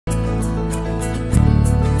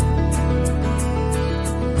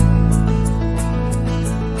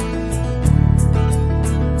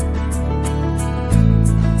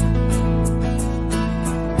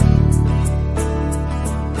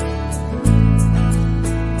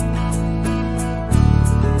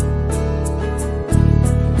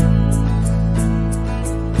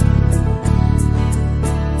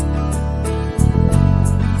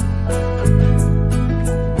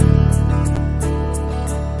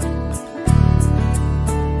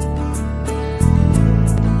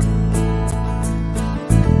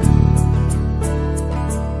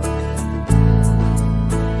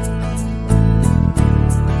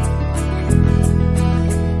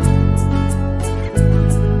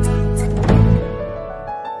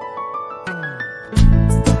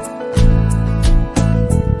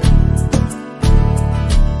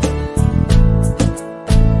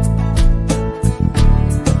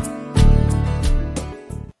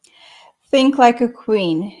Think like a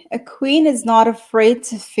queen. A queen is not afraid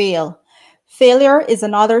to fail. Failure is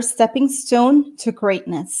another stepping stone to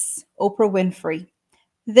greatness. Oprah Winfrey.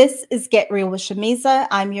 This is Get Real with Shameeza.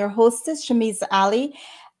 I'm your hostess, Shameeza Ali,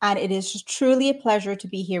 and it is truly a pleasure to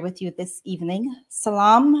be here with you this evening.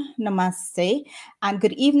 Salam, namaste, and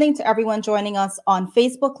good evening to everyone joining us on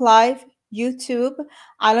Facebook Live, YouTube,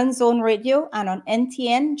 Island Zone Radio, and on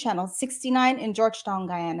NTN Channel 69 in Georgetown,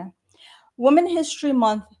 Guyana. Women History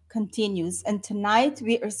Month continues, and tonight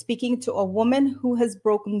we are speaking to a woman who has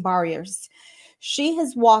broken barriers. She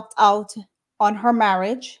has walked out on her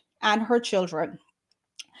marriage and her children.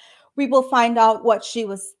 We will find out what she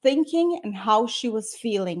was thinking and how she was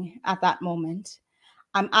feeling at that moment.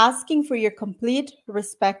 I'm asking for your complete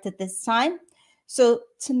respect at this time. So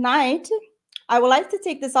tonight, I would like to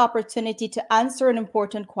take this opportunity to answer an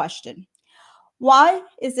important question. Why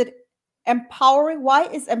is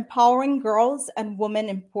empowering girls and women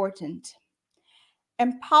important?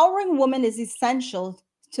 Empowering women is essential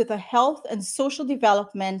to the health and social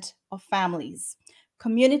development of families,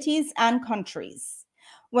 communities, and countries.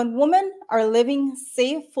 When women are living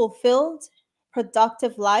safe, fulfilled,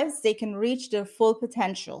 productive lives, they can reach their full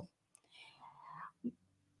potential.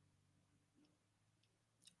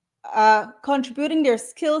 Contributing their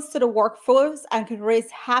skills to the workforce and can raise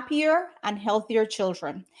happier and healthier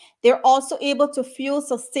children. They're also able to fuel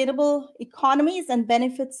sustainable economies and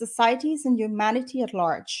benefit societies and humanity at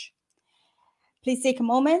large. Please take a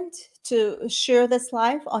moment to share this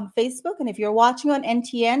live on Facebook. And if you're watching on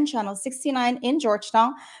NTN Channel 69 in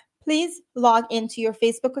Georgetown, please log into your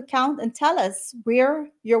Facebook account and tell us where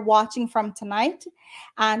you're watching from tonight.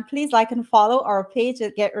 And please like and follow our page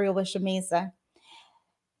at Get Real with Shameeza.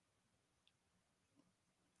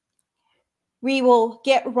 We will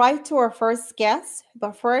get right to our first guest,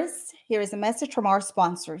 but first, here is a message from our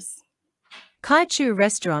sponsors. Kai Chu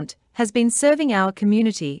Restaurant has been serving our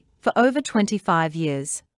community for over 25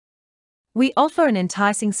 years. We offer an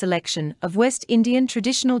enticing selection of West Indian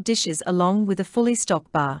traditional dishes along with a fully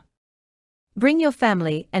stocked bar. Bring your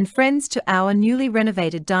family and friends to our newly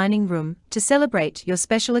renovated dining room to celebrate your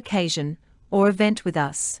special occasion or event with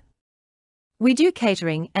us. We do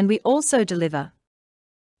catering and we also deliver.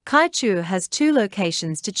 Kai Chu has 2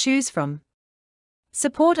 locations to choose from.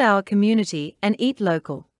 Support our community and eat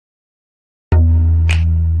local.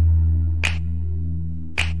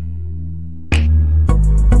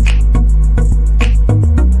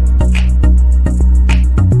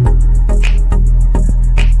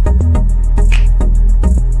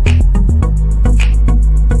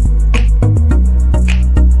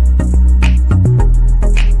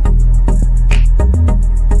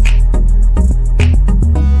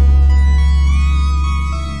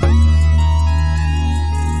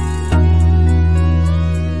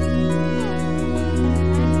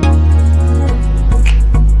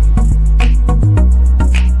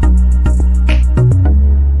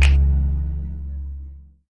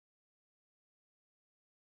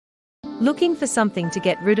 Looking for something to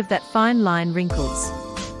get rid of that fine line wrinkles?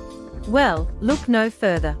 Well, look no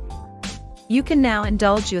further. You can now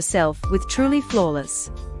indulge yourself with Truly Flawless.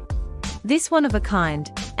 This one-of-a-kind,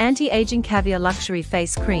 anti-aging caviar luxury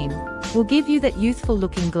face cream will give you that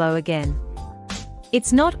youthful-looking glow again.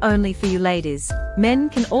 It's not only for you ladies, men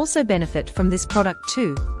can also benefit from this product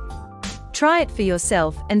too. Try it for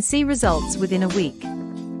yourself and see results within a week.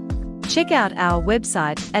 Check out our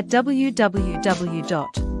website at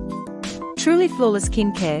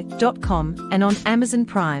www.trulyflawlessskincare.com and on Amazon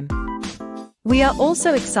Prime. We are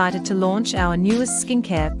also excited to launch our newest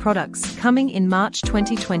skincare products coming in March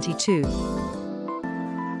 2022.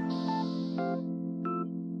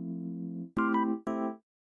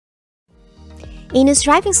 Enos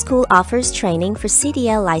Driving School offers training for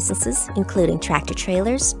CDL licenses, including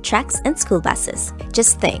tractor-trailers, trucks, and school buses.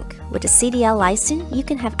 Just think, with a CDL license, you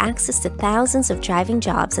can have access to thousands of driving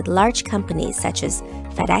jobs at large companies such as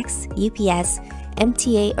FedEx, UPS,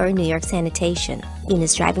 MTA, or New York Sanitation.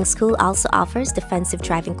 Enos Driving School also offers defensive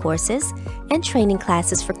driving courses and training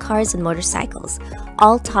classes for cars and motorcycles,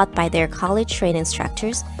 all taught by their college-trained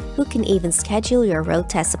instructors who can even schedule your road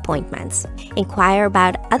test appointments. Inquire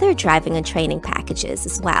about other driving and training packages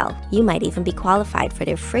as well. You might even be qualified for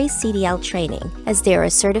their free CDL training, as they are a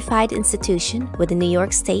certified institution with the New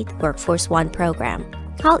York State Workforce One program.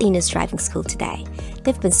 Call Enos Driving School today.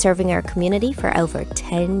 They've been serving our community for over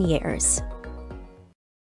 10 years.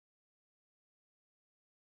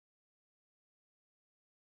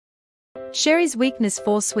 Sherry's Weakness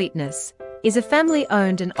for Sweetness is a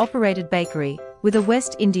family-owned and operated bakery with a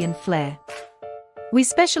West Indian flair. We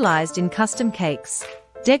specialized in custom cakes,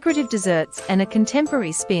 decorative desserts, and a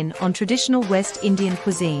contemporary spin on traditional West Indian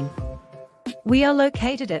cuisine. We are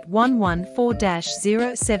located at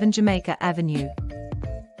 114-07 Jamaica Avenue.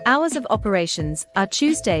 Hours of operations are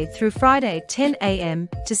Tuesday through Friday 10 a.m.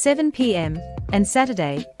 to 7 p.m. and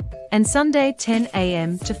Saturday and Sunday 10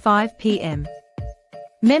 a.m. to 5 p.m.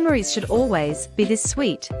 Memories should always be this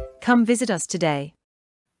sweet. Come visit us today.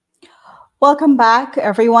 Welcome back,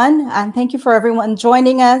 everyone, and thank you for everyone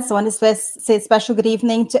joining us. I want to say a special good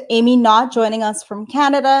evening to Amy Knott joining us from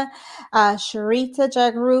Canada, Sharita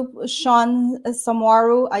Jagrup, Sean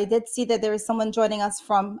Samwaru. I did see that there is someone joining us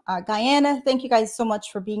from Guyana. Thank you guys so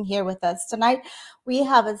much for being here with us tonight. We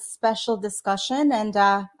have a special discussion, and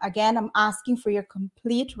again, I'm asking for your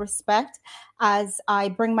complete respect as I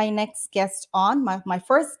bring my next guest on, my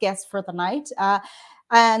first guest for the night.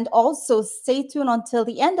 And also stay tuned until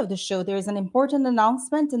the end of the show. There is an important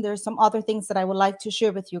announcement and there's some other things that I would like to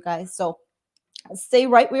share with you guys. So stay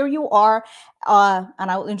right where you are, and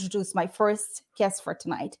I will introduce my first guest for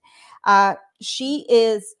tonight. She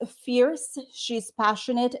is fierce, she's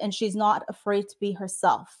passionate, and she's not afraid to be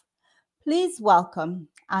herself. Please welcome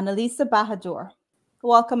Annalisa Bahadur.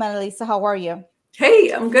 Welcome, Annalisa. How are you?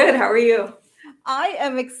 Hey, I'm good. How are you? I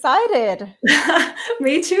am excited.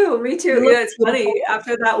 Me too. Me too. Yeah, it's funny.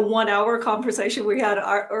 After that 1 hour conversation we had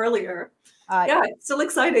earlier. Yeah, it's still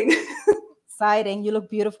exciting. Exciting. You look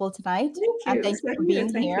beautiful tonight. Thank you. And thank you for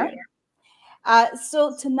being here. You.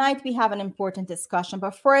 So tonight we have an important discussion,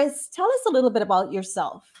 but first, tell us a little bit about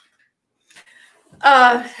yourself.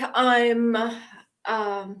 I'm a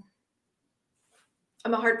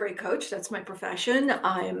heartbreak coach. That's my profession.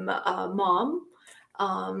 I'm a mom.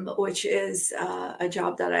 Which is a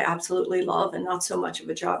job that I absolutely love, and not so much of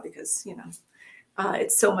a job because,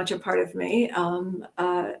 it's so much a part of me.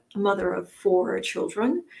 A mother of 4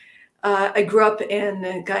 children. I grew up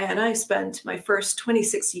in Guyana. I spent my first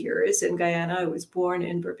 26 years in Guyana. I was born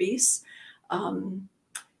in Berbice.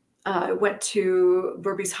 I went to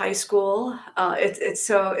Berbice High School.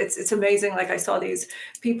 It's amazing. Like, I saw these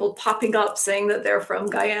people popping up saying that they're from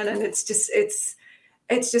Guyana, and it's just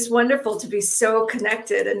wonderful to be so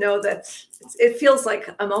connected and know that it feels like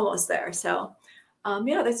I'm almost there. So,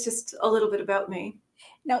 yeah, that's just a little bit about me.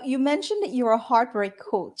 Now, you mentioned that you're a heartbreak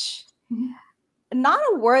coach. Mm-hmm. Not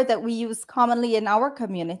a word that we use commonly in our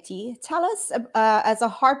community. Tell us, as a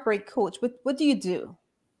heartbreak coach, what do you do?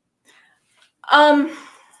 Or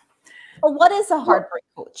what is a heartbreak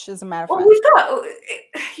coach, as a matter of fact? Well, we've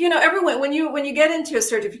got, everyone, when you get into a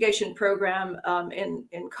certification program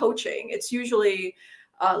in coaching, it's usually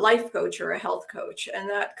a life coach or a health coach, and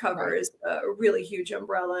that covers a really huge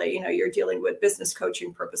umbrella. You're dealing with business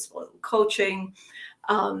coaching, purposeful coaching.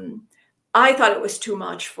 I thought it was too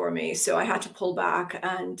much for me, so I had to pull back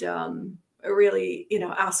and really,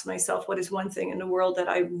 ask myself, what is one thing in the world that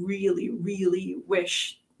I really, really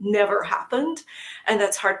wish never happened? And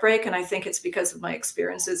that's heartbreak. And I think it's because of my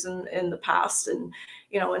experiences in the past. And,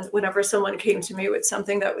 whenever someone came to me with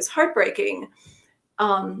something that was heartbreaking,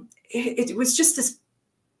 it was just this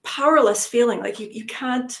powerless feeling, like you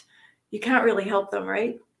can't really help them,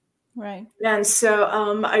 right? Right. And so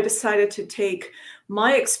I decided to take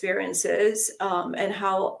my experiences and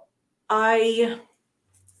how I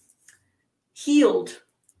healed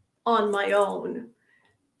on my own,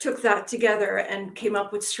 took that together and came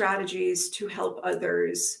up with strategies to help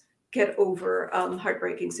others get over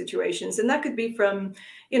heartbreaking situations. And that could be from,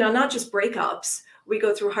 not just breakups. We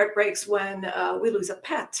go through heartbreaks when we lose a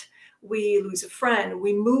pet, we lose a friend,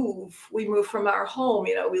 we move from our home,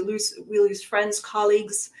 we lose friends,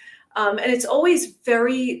 colleagues. And it's always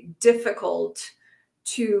very difficult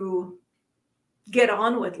to get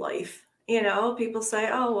on with life. People say,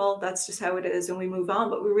 oh, well, that's just how it is, and we move on,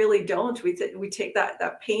 but we really don't. We take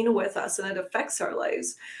that pain with us, and it affects our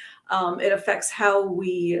lives. It affects how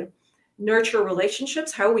we nurture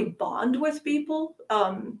relationships, how we bond with people.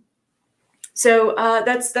 So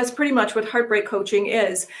that's pretty much what heartbreak coaching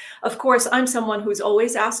is. Of course, I'm someone who's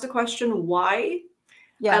always asked the question, why?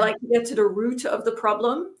 Yeah. I like to get to the root of the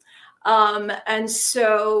problem. And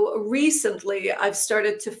so recently I've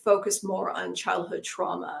started to focus more on childhood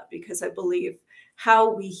trauma, because I believe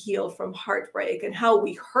how we heal from heartbreak and how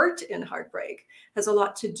we hurt in heartbreak has a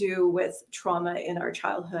lot to do with trauma in our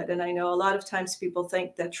childhood. And I know a lot of times people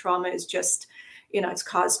think that trauma is just, it's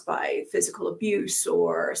caused by physical abuse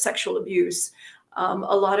or sexual abuse. A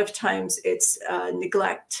lot of times it's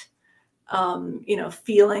neglect,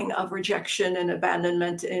 feeling of rejection and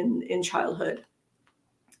abandonment in childhood.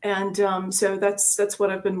 And so that's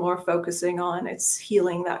what I've been more focusing on. It's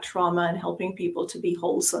healing that trauma and helping people to be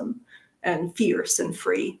wholesome and fierce and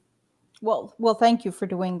free. Well, thank you for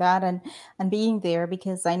doing that and being there,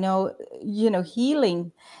 because I know,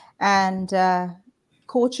 healing and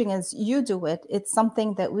coaching as you do it, it's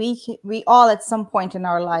something that we all at some point in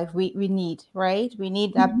our life we need, right? We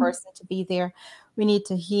need that person to be there. We need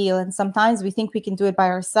to heal, and sometimes we think we can do it by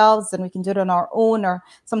ourselves and we can do it on our own, or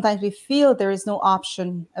sometimes we feel there is no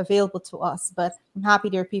option available to us. But I'm happy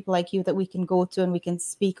there are people like you that we can go to and we can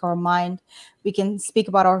speak our mind, we can speak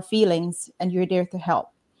about our feelings, and you're there to help.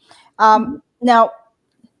 Now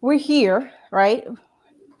we're here, right?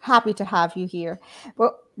 Happy to have you here.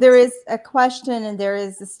 But there is a question and there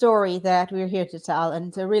is a story that we're here to tell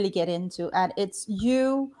and to really get into. And it's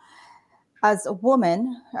you as a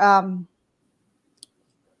woman,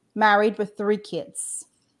 married with 3 kids.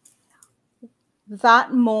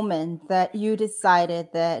 That moment that you decided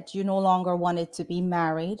that you no longer wanted to be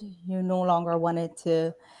married, you no longer wanted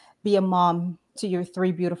to be a mom to your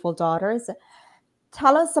 3 beautiful daughters.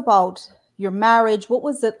 Tell us about your marriage. What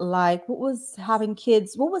was it like? What was having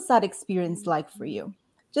kids? What was that experience like for you?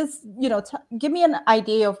 Just, give me an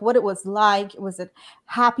idea of what it was like. Was it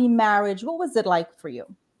happy marriage? What was it like for you?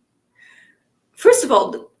 First of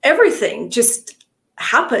all, everything just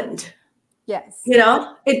happened. Yes.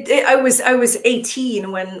 I was 18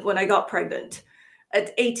 when I got pregnant.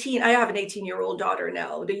 At 18, I have an 18-year-old daughter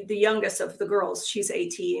now. The youngest of the girls, she's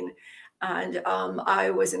 18. And I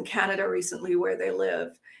was in Canada recently where they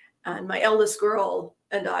live. And my eldest girl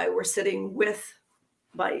and I were sitting with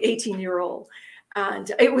my 18-year-old.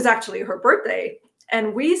 And it was actually her birthday.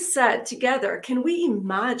 And we said together, can we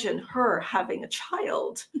imagine her having a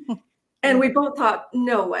child? And we both thought,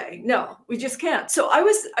 no way, no, we just can't. So I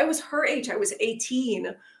was her age. I was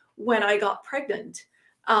 18 when I got pregnant.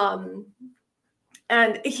 And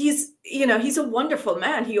he's a wonderful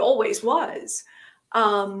man. He always was.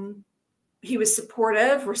 He was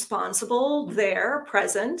supportive, responsible, there,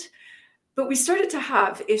 present. But we started to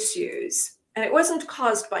have issues. And it wasn't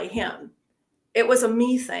caused by him. It was a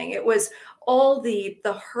me thing. It was all the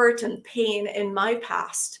hurt and pain in my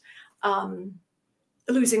past.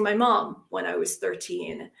 Losing my mom when I was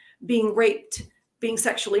 13, being raped, being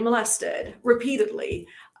sexually molested repeatedly,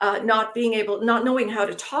 not knowing how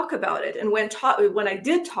to talk about it. And when I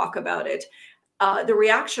did talk about it, the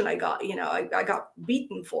reaction I got, I got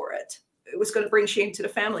beaten for it. It was going to bring shame to the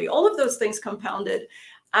family. All of those things compounded.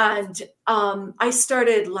 And I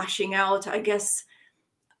started lashing out. I guess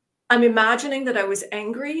I'm imagining that I was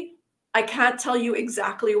angry. I can't tell you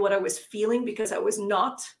exactly what I was feeling because I was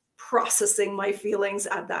not processing my feelings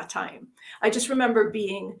at that time. I just remember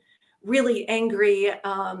being really angry,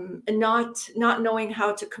 and not knowing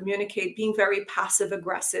how to communicate, being very passive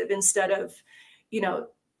aggressive instead of,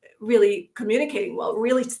 really communicating well,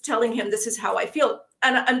 really telling him this is how I feel.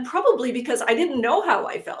 And probably because I didn't know how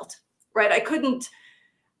I felt, right? I couldn't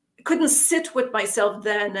sit with myself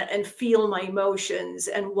then and feel my emotions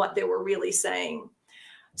and what they were really saying.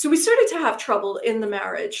 So we started to have trouble in the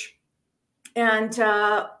marriage. And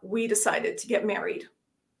we decided to get married,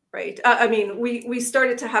 right? We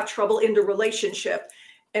started to have trouble in the relationship,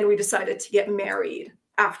 and we decided to get married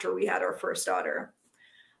after we had our first daughter.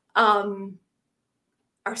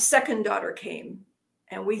 Our second daughter came,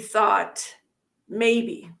 and we thought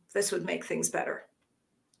maybe this would make things better.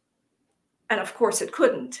 And of course it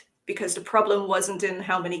couldn't, because the problem wasn't in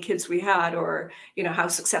how many kids we had or, how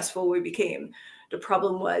successful we became. The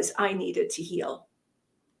problem was I needed to heal.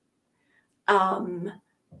 And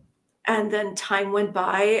then time went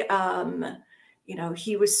by,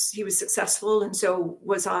 he was successful, and so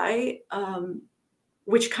was I,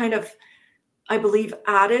 which kind of, I believe,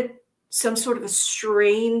 added some sort of a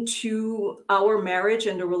strain to our marriage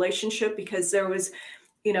and the relationship, because there was,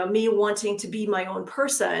 me wanting to be my own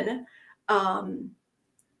person,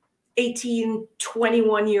 18,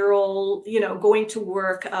 21-year-old, going to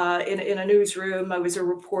work in a newsroom. I was a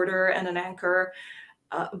reporter and an anchor.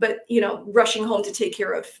 But, rushing home to take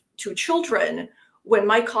care of 2 children when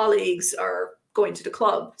my colleagues are going to the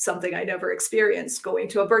club, something I never experienced, going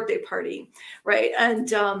to a birthday party, right?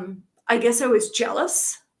 And I guess I was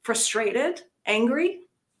jealous, frustrated, angry,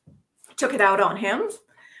 took it out on him.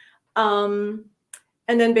 And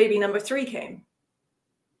then baby number 3 came.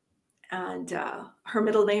 And her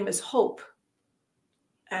middle name is Hope.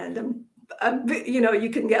 And, you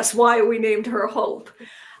can guess why we named her Hope.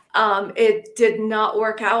 It did not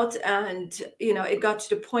work out. And, it got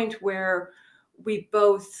to the point where we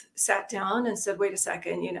both sat down and said, wait a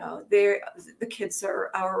second, the kids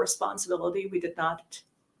are our responsibility.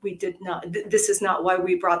 This is not why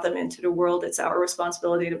we brought them into the world. It's our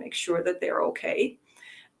responsibility to make sure that they're okay,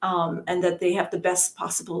 and that they have the best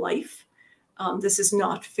possible life. This is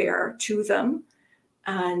not fair to them.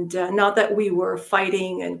 And not that we were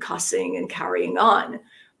fighting and cussing and carrying on,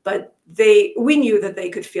 but we knew that they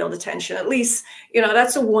could feel the tension. At least,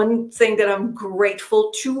 that's the one thing that I'm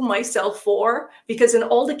grateful to myself for, because in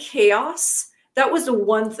all the chaos, that was the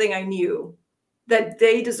one thing I knew, that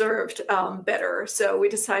they deserved better. So we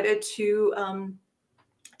decided to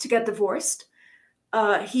get divorced.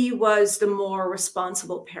 He was the more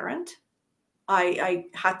responsible parent. I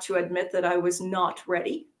had to admit that I was not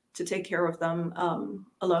ready to take care of them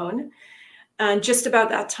alone. And just about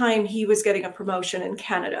that time, he was getting a promotion in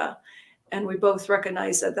Canada. And we both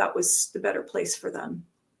recognized that that was the better place for them,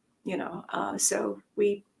 so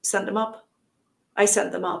we sent them up. I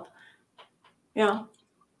sent them up. Yeah.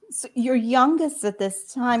 So your youngest at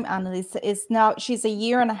this time, Annalisa, she's a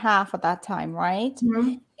year and a half at that time, right?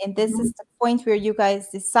 Mm-hmm. And this is the point where you guys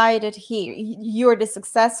decided you're the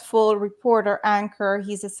successful reporter anchor.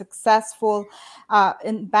 He's a successful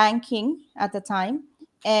in banking at the time.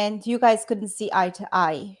 And you guys couldn't see eye to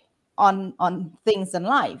eye on things in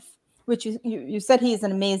life, which you said he's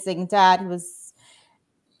an amazing dad.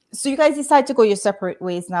 So you guys decide to go your separate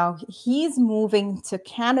ways now. He's moving to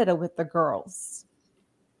Canada with the girls.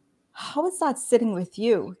 How is that sitting with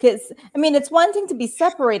you? Because, I mean, it's one thing to be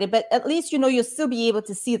separated, but at least, you'll still be able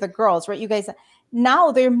to see the girls, right? You guys,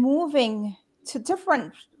 now they're moving to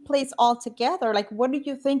different place altogether. Like, what are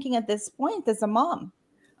you thinking at this point as a mom?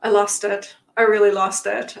 I lost it. I really lost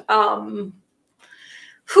it. I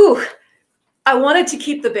wanted to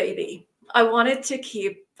keep the baby. I wanted to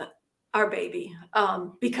keep our baby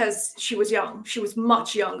because she was young. She was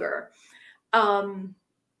much younger.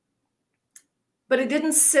 But it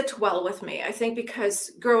didn't sit well with me. I think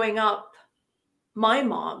because growing up, my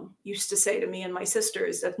mom used to say to me and my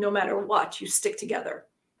sisters that no matter what, you stick together,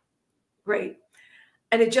 right?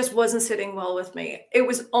 And it just wasn't sitting well with me. It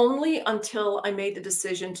was only until I made the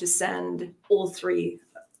decision to send all 3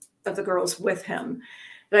 of the girls with him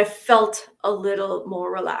that I felt a little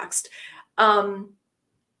more relaxed.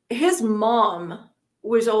 His mom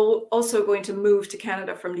was also going to move to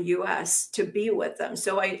Canada from the US to be with them.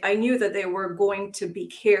 So I knew that they were going to be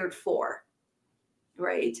cared for,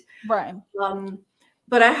 right? Right.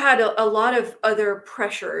 But I had a lot of other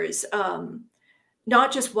pressures,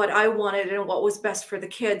 not just what I wanted and what was best for the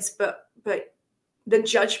kids, but the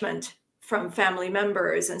judgment from family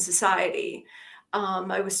members and society.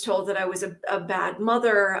 I was told that I was a bad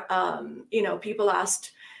mother. People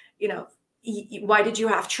asked, why did you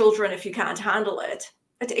have children if you can't handle it?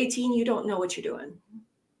 At 18, you don't know what you're doing.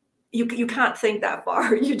 You can't think that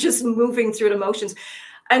far. You're just moving through the motions.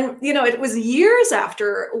 And, it was years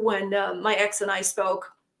after when my ex and I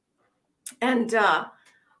spoke. And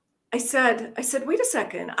I said, wait a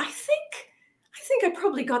second. I think I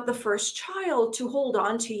probably got the first child to hold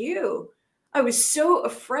on to you. I was so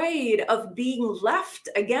afraid of being left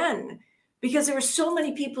again, because there were so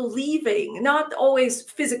many people leaving, not always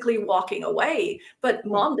physically walking away, but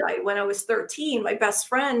mom died when I was 13. My best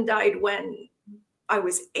friend died when I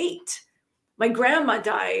was 8. My grandma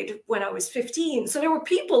died when I was 15. So there were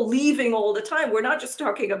people leaving all the time. We're not just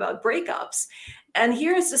talking about breakups. And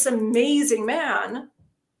here's this amazing man.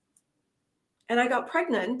 And I got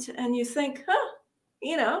pregnant, and you think,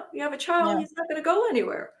 you have a child, he's not going to go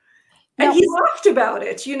anywhere. And he laughed about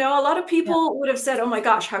it. A lot of people would have said, oh my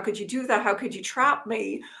gosh, how could you do that? How could you trap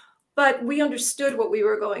me? But we understood what we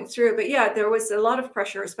were going through. But yeah, there was a lot of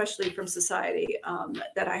pressure, especially from society,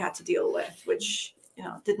 that I had to deal with, which,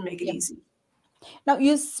 didn't make it easy. Now,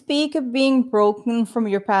 you speak of being broken from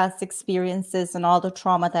your past experiences and all the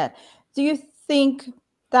trauma do you think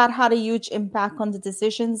that had a huge impact on the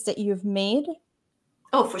decisions that you've made?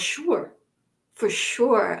 Oh, for sure. For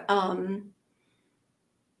sure.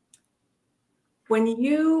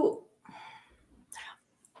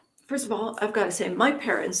 First of all, I've got to say, my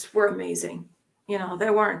parents were amazing. They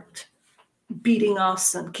weren't beating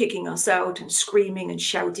us and kicking us out and screaming and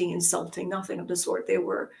shouting, insulting, nothing of the sort. They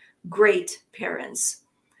were great parents.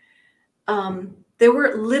 There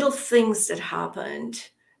were little things that happened.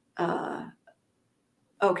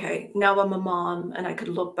 Okay, now I'm a mom and I could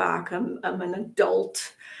look back. I'm an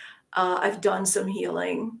adult. I've done some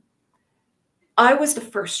healing. I was the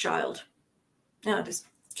first child. This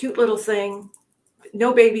cute little thing,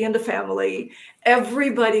 no baby in the family.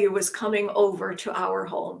 Everybody was coming over to our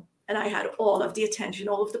home, and I had all of the attention,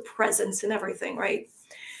 all of the presents and everything, right?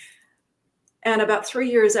 And about 3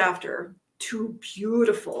 years after, 2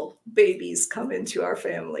 beautiful babies come into our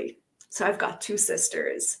family. So I've got 2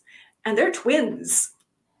 sisters, and they're twins,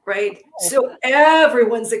 right? So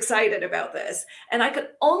everyone's excited about this. And I could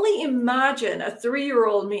only imagine a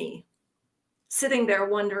 3-year-old me sitting there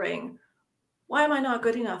wondering, why am I not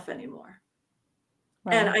good enough anymore?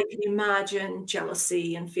 And Right. I can imagine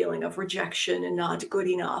jealousy and feeling of rejection and not good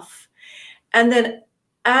enough. And then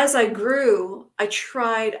as I grew,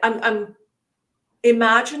 I'm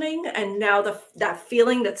imagining, and now that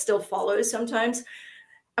feeling that still follows sometimes,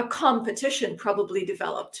 a competition probably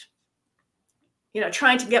developed,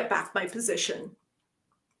 trying to get back my position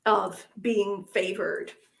of being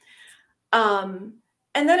favored. Um,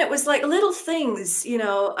 and then it was like little things,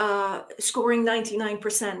 scoring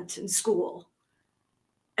 99% in school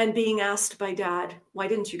and being asked by dad, why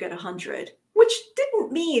didn't you get 100? Which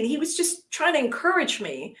didn't mean, he was just trying to encourage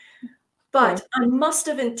me. Right. But I must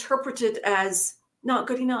have interpreted as not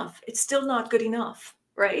good enough. It's still not good enough,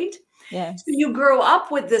 right? So Yes. you grow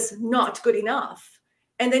up with this not good enough.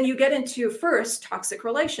 And then you get into first toxic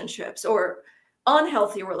relationships or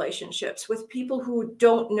unhealthy relationships with people who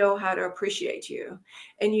don't know how to appreciate you.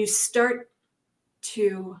 And you start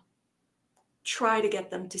to try to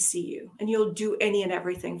get them to see you. And you'll do any and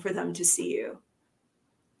everything for them to see you.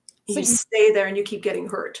 So You stay there and you keep getting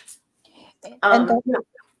hurt. and Yeah.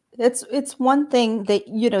 it's one thing that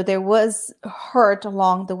there was hurt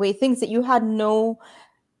along the way, things that you had no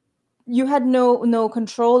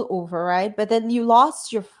control over, right? But then you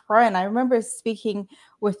lost your friend. I remember speaking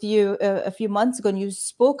with you a few months ago, and you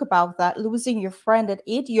spoke about that, losing your friend at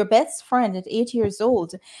 8, your best friend at 8 years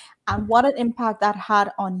old, and what an impact that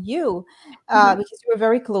had on you, Mhm. because you were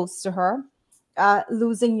very close to her.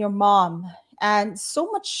 Losing your mom, and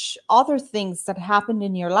so much other things that happened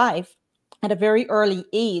in your life at a very early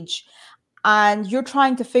age, and you're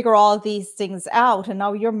trying to figure all these things out, and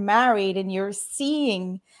now you're married and you're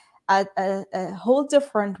seeing a whole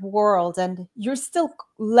different world, and you're still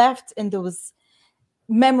left in those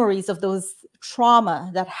memories of those trauma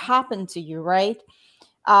that happened to you, right?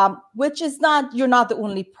 Which is not, you're not the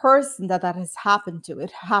only person that has happened to.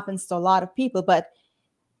 It happens to a lot of people, but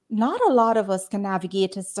not a lot of us can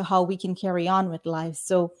navigate as to how we can carry on with life.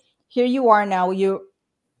 So here you are now, you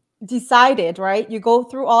decided, right? You go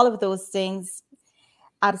through all of those things.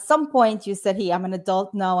 At some point you said, hey, I'm an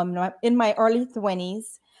adult now, I'm not in my early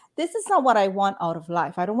 20s, this is not what I want out of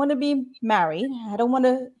life. I don't want to be married, I don't want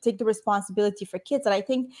to take the responsibility for kids. And I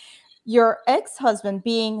think your ex-husband,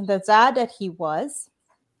 being the dad that he was,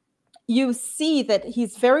 you see that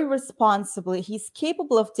he's very responsible, he's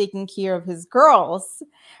capable of taking care of his girls,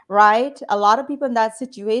 right? A lot of people in that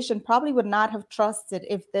situation probably would not have trusted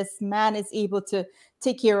if this man is able to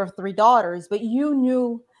take care of 3 daughters, but you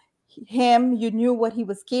knew him, you knew what he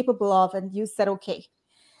was capable of, and you said, okay,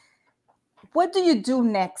 what do you do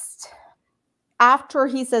next? After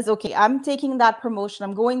he says, okay, I'm taking that promotion,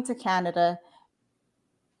 I'm going to Canada,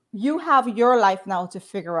 you have your life now to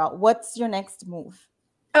figure out what's your next move.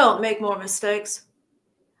 Oh, make more mistakes.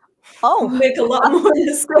 Oh, Make a lot more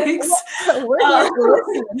mistakes. we're here Uh, to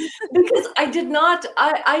listen. because I did not,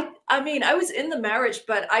 I mean, I was in the marriage,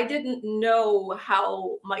 but I didn't know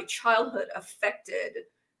how my childhood affected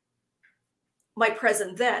my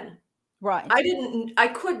present then. Right. I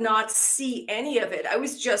could not see any of it. I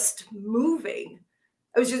was just moving.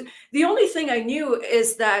 The only thing I knew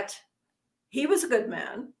is that he was a good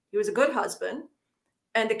man, he was a good husband,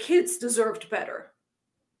 and the kids deserved better.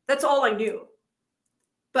 That's all I knew.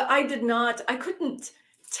 But I couldn't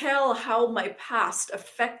tell how my past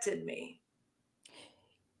affected me.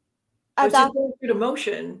 I At was that, just going through the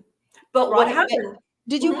motion. But what right. happened?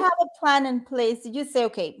 Did you Mhm. have a plan in place? Did you say,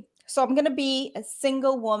 okay, so I'm going to be a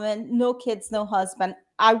single woman, no kids, no husband.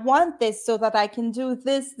 I want this so that I can do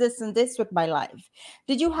this, this, and this with my life.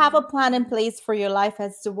 Did you have a plan in place for your life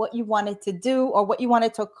as to what you wanted to do or what you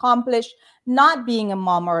wanted to accomplish, not being a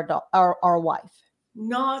mom or or a wife?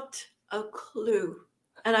 Not a clue.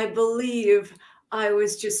 And I believe I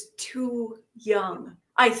was just too young.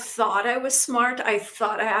 I thought I was smart. I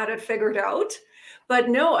thought I had it figured out. But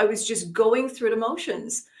no, I was just going through the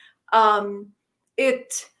motions. Um,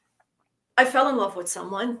 it I fell in love with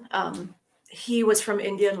someone. He was from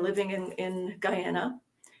India and living in Guyana,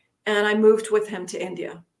 and I moved with him to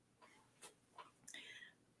India.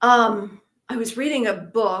 I was reading a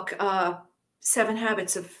book, Seven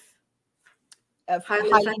Habits of Of Highly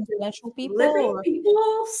highly Effective influential people Living or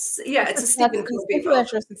People. Yeah, it's a Stephen Covey book.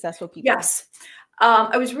 influential, successful people? Yes.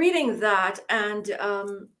 I was reading that, and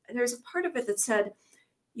there's a part of it that said,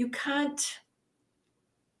 you can't,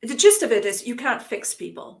 the gist of it is you can't fix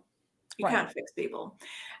people. You Right. can't fix people.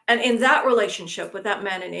 And in that relationship with that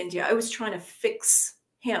man in India, I was trying to fix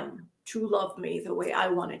him to love me the way I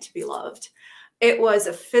wanted to be loved. It was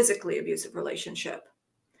a physically abusive relationship.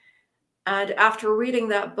 And after reading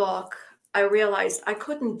that book, I realized I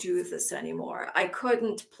couldn't do this anymore. I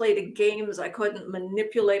couldn't play the games. I couldn't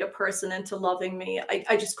manipulate a person into loving me.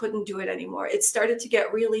 I just couldn't do it anymore. It started to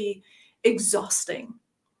get really exhausting.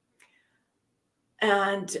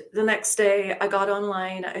 And the next day I got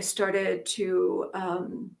online. I started to,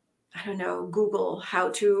 I don't know, Google how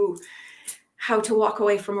to walk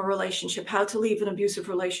away from a relationship, how to leave an abusive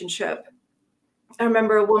relationship. I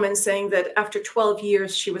remember a woman saying that after 12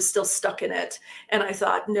 years, she was still stuck in it. And I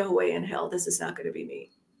thought, no way in hell, this is not going to be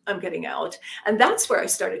me. I'm getting out. And that's where I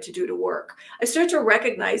started to do the work. I started to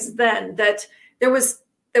recognize then that there was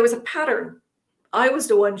a pattern. I was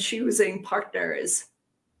the one choosing partners.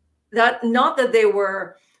 That not that they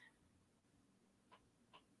were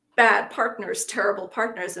bad partners, terrible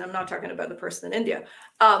partners, and I'm not talking about the person in India,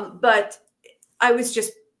 but I was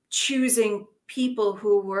just choosing people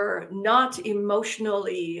who were not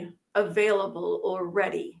emotionally available or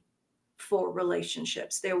ready for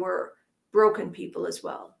relationships. They were broken people as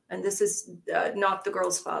well. And this is not the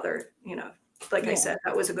girl's father, you know, like I said,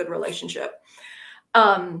 that was a good relationship.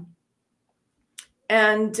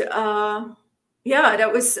 Yeah,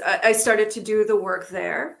 that was, I started to do the work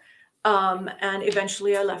there. And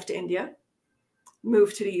eventually I left India,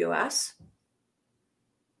 moved to the US,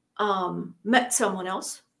 met someone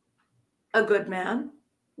else, a good man.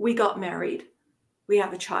 We got married. We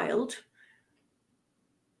have a child.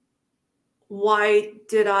 Why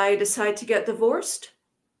did I decide to get divorced?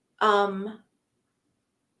 In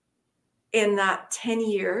that 10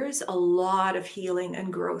 years, a lot of healing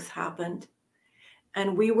and growth happened.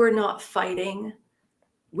 And we were not fighting.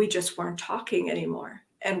 We just weren't talking anymore.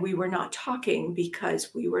 And we were not talking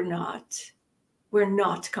because we're not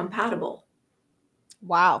compatible.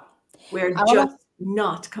 Wow. We're just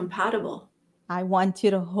not compatible. I want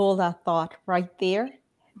you to hold that thought right there,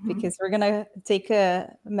 because we're going to take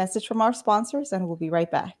a message from our sponsors and we'll be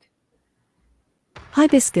right back.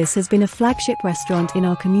 Hibiscus has been a flagship restaurant in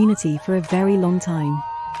our community for a very long time.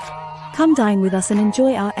 Come dine with us and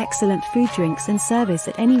enjoy our excellent food, drinks and service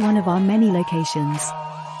at any one of our many locations.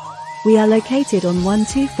 We are located on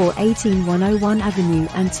 12418 101 Avenue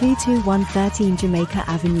and 22113 Jamaica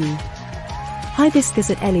Avenue. Hibiscus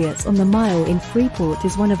at Elliott's on the Mile in Freeport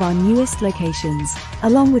is one of our newest locations,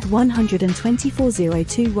 along with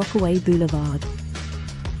 12402 Rockaway Boulevard.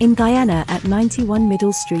 In Guyana at 91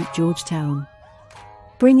 Middle Street, Georgetown.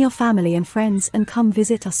 Bring your family and friends and come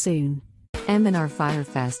visit us soon. M&R Fire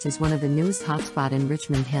Fest is one of the newest hotspots in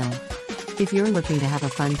Richmond Hill. If you're looking to have a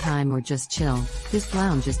fun time or just chill, this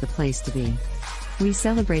lounge is the place to be. We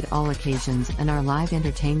celebrate all occasions and our live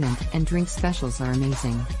entertainment and drink specials are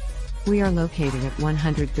amazing. We are located at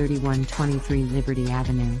 13123 Liberty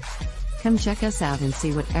Avenue. Come check us out and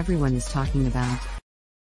see what everyone is talking about.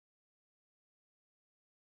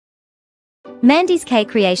 Mandy's Cake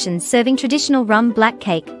Creations, serving traditional rum black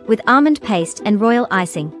cake with almond paste and royal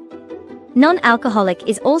icing. Non-alcoholic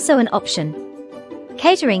is also an option.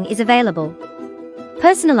 Catering is available.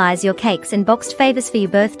 Personalize your cakes and boxed favors for your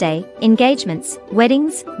birthday, engagements,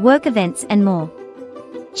 weddings, work events and more.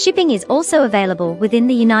 Shipping is also available within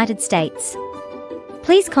the United States.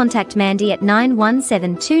 Please contact Mandy at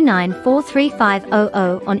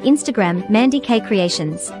 917-294-3500 on Instagram Mandy Cake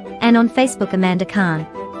Creations and on Facebook Amanda Khan.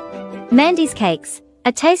 Mandy's Cakes,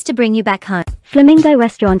 a taste to bring you back home. Flamingo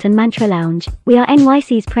Restaurant and Mantra Lounge. We are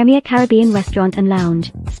NYC's premier Caribbean restaurant and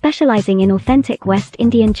lounge, specializing in authentic West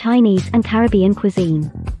Indian, Chinese and Caribbean cuisine.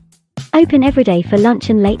 Open every day for lunch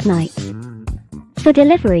and late nights. For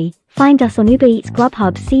delivery, find us on Uber Eats,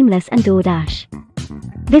 Grubhub, Seamless and DoorDash.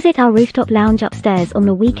 Visit our rooftop lounge upstairs on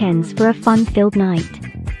the weekends for a fun-filled night.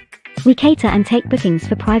 We cater and take bookings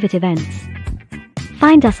for private events.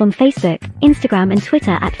 Find us on Facebook, Instagram and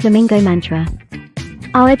Twitter at Flamingo Mantra.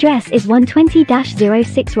 Our address is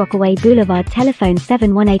 120-06 Rockaway Boulevard, telephone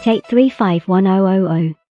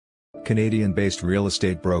 7188351000. Canadian-based real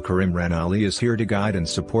estate broker Imran Ali is here to guide and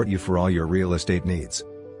support you for all your real estate needs.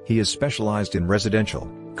 He is specialized in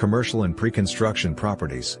residential, commercial and pre-construction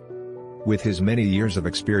properties. With his many years of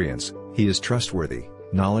experience, he is trustworthy,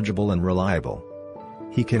 knowledgeable and reliable.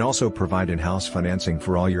 He can also provide in-house financing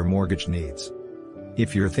for all your mortgage needs.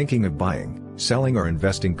 If you're thinking of buying, selling or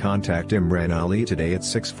investing, contact Imran Ali today at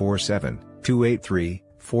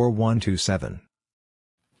 647-283-4127.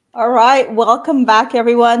 All right, welcome back,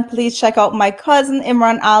 everyone. Please check out my cousin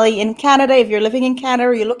Imran Ali in Canada. If you're living in Canada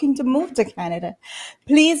or you're looking to move to Canada,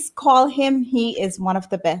 please call him. He is one of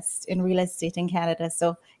the best in real estate in Canada,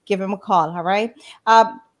 so give him a call. All right,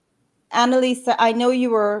 Annalisa, I know you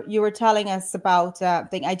were telling us about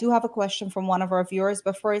thing. I do have a question from one of our viewers,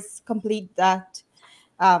 but first complete that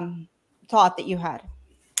thought that you had.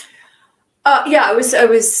 Yeah, I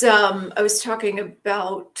was talking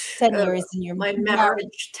about 10 years in your my marriage.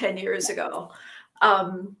 marriage 10 years ago.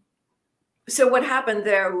 So what happened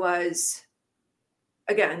there was,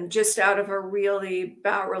 again, just out of a really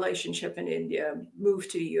bad relationship in India,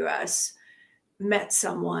 moved to the US, met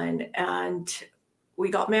someone, and we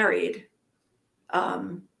got married.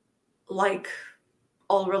 Like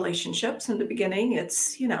all relationships in the beginning,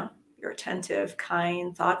 it's, you're attentive,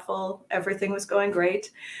 kind, thoughtful, everything was going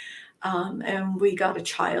great. And we got a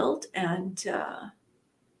child and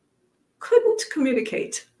couldn't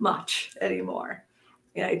communicate much anymore.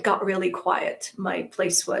 It got really quiet. My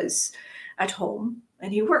place was at home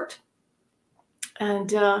and he worked.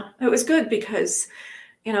 And it was good because,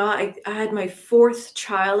 I had my fourth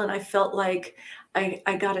child and I felt like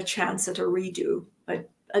I got a chance at a redo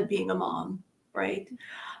at being a mom, right?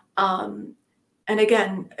 And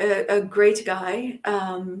again, a great guy.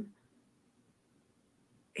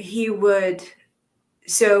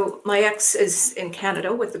 So my ex is in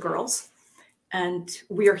Canada with the girls, and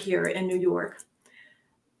we're here in New York.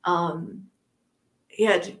 He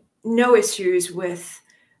had no issues with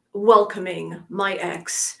welcoming my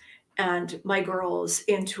ex and my girls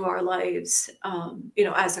into our lives,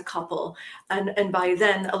 as a couple. And by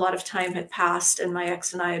then, a lot of time had passed, and my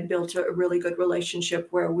ex and I had built a really good relationship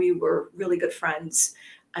where we were really good friends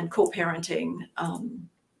and co-parenting.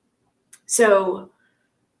 So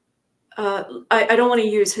I don't want to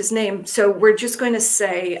use his name, so we're just going to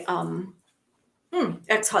say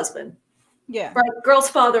ex-husband. Yeah. Right, girl's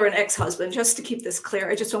father and ex-husband, just to keep this clear.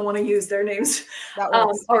 I just don't want to use their names. That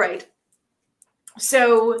works. All right.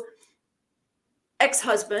 So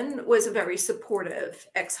ex-husband was a very supportive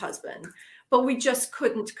ex-husband, but we just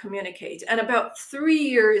couldn't communicate. And about 3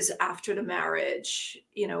 years after the marriage,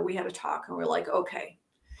 we had a talk and we're like, okay,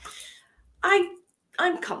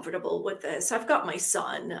 I'm comfortable with this. I've got my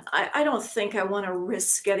son. I don't think I want to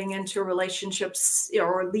risk getting into relationships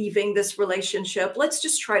or leaving this relationship. Let's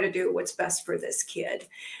just try to do what's best for this kid.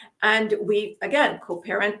 And we, again,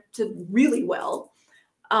 co-parented really well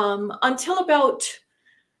until about,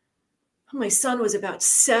 my son was about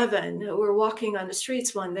 7. We're walking on the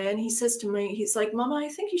streets one day and he says to me, he's like, Mama, I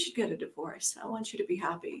think you should get a divorce. I want you to be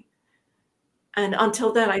happy. And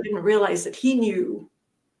until then, I didn't realize that he knew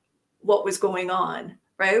what was going on,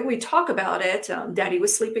 right? We talk about it. Daddy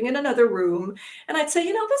was sleeping in another room. And I'd say,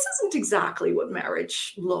 this isn't exactly what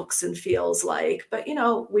marriage looks and feels like, but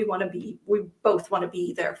we both want to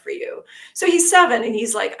be there for you. So he's 7 and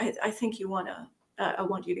he's like, I think I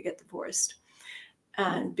want you to get divorced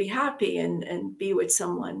and be happy and be with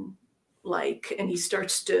someone and he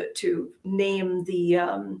starts to name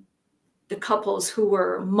the couples who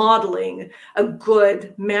were modeling a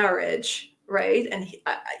good marriage. Right. And,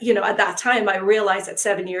 at that time, I realized at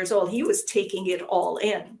 7 years old, he was taking it all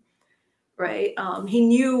in. Right. He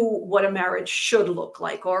knew what a marriage should look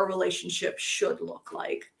like or a relationship should look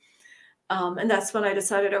like. And that's when I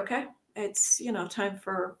decided, OK, it's, time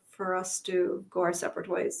for us to go our separate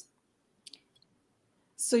ways.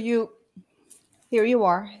 So here you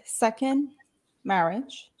are, second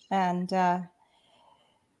marriage and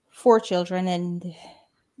 4 children, and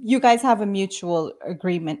you guys have a mutual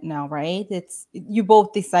agreement now, right? You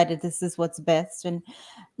both decided this is what's best and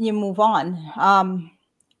you move on.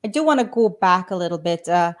 I do want to go back a little bit,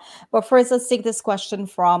 but first let's take this question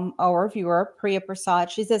from our viewer, Priya Prasad.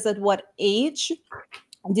 She says, at what age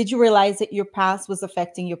did you realize that your past was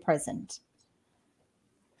affecting your present?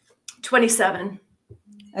 27.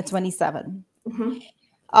 At 27.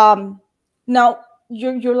 Mm-hmm. Now,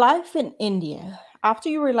 your life in India, after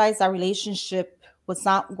you realized that relationship was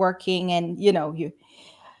not working and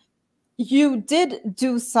you did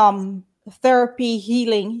do some therapy,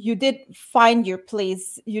 healing, you did find your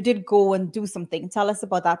place, you did go and do something. Tell us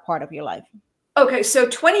about that part of your life. Okay, so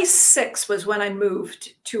 26 was when I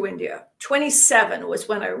moved to India. 27 was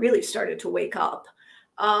when I really started to wake up.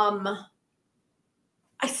 I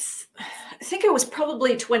think it was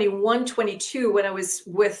probably 21, 22 when I was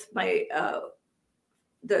with my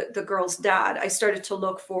the girl's dad. I started to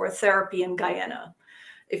look for therapy in Guyana.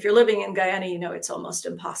 If you're living in Guyana, it's almost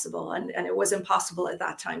impossible. And it was impossible at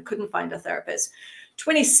that time. Couldn't find a therapist.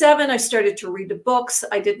 27, I started to read the books.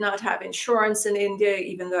 I did not have insurance in India,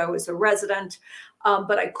 even though I was a resident.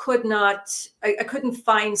 But I couldn't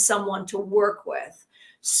find someone to work with.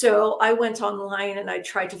 So I went online and I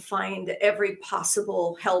tried to find every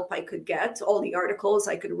possible help I could get, all the articles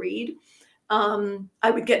I could read.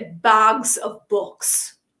 I would get bags of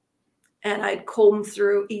books and I'd comb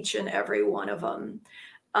through each and every one of them.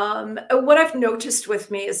 What I've noticed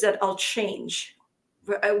with me is that I'll change.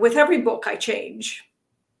 With every book, I change.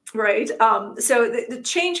 right? So the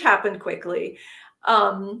change happened quickly.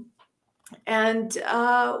 And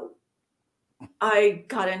I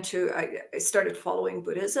started following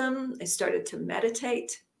Buddhism. I started to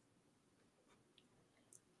meditate.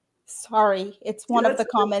 Sorry, it's one of That's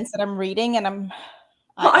the comments that I'm reading, and well,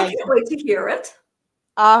 I I can't wait to hear it.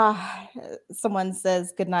 ah, someone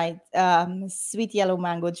says good night. Sweet yellow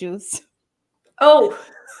mango juice. Oh,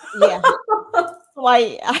 Yeah.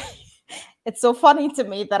 Why? It's so funny to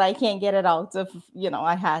me that I can't get it out of,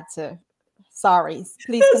 I had to. Sorry.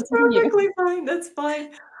 Please that's continue. perfectly fine. That's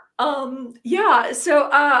fine. Yeah, so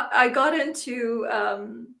I got into,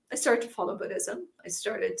 I started to follow Buddhism. I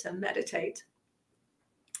started to meditate.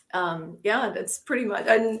 Yeah, that's pretty much,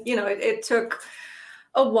 and it took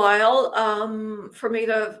a while for me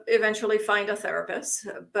to eventually find a therapist,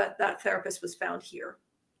 but that therapist was found here.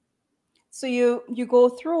 So you go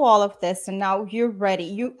through all of this, and now you're ready.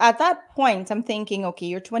 You at that point, I'm thinking, okay,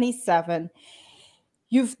 you're 27.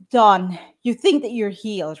 You think that you're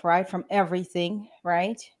healed, right, from everything,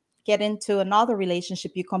 right? Get into another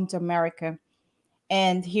relationship, you come to America,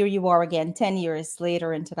 and here you are again 10 years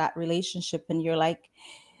later into that relationship, and you're like,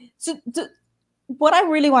 so what I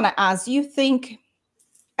really want to ask, do you think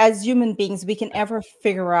as human beings we can ever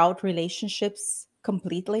figure out relationships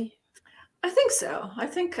completely? I think so. I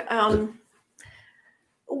think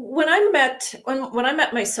when I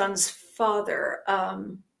met my son's father,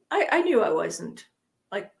 I knew I wasn't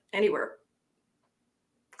like anywhere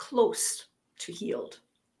close to healed,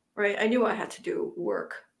 right? I knew I had to do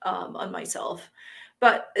work on myself,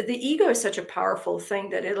 but the ego is such a powerful thing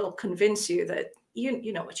that it'll convince you that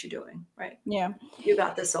you know what you're doing, right? Yeah. You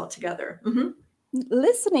got this all together.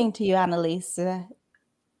 Listening to you, Annalisa,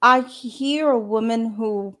 I hear a woman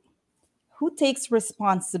who takes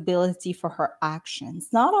responsibility for her actions.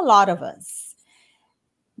 Not a lot of us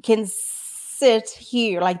can sit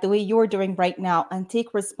here like the way you're doing right now and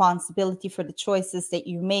take responsibility for the choices that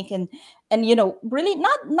you make, and really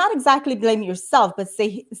not exactly blame yourself, but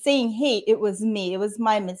saying, hey, it was me, it was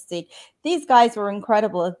my mistake. These guys were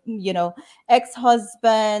incredible,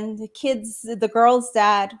 ex-husband, the kids, the girl's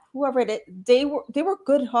dad, whoever they were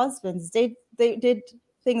good husbands. They did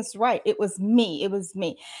things right. It was me, it was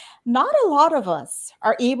me. Not a lot of us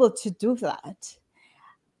are able to do that.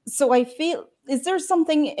 So I feel, is there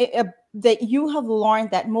something that you have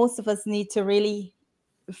learned that most of us need to really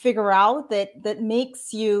figure out, that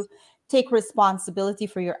makes you take responsibility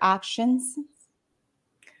for your actions?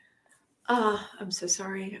 I'm so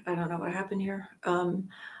sorry. I don't know what happened here.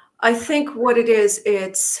 I think what it is,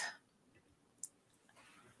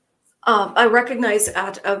 I recognize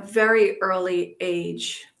at a very early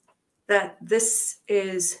age that this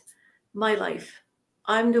is my life.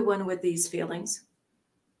 I'm the one with these feelings.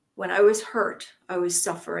 When I was hurt, I was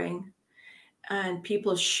suffering, and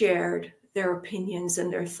people shared their opinions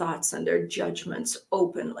and their thoughts and their judgments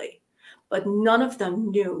openly, but none of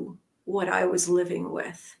them knew what I was living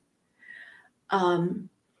with. And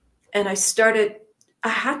I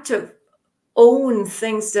had to own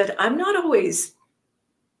things that I'm not always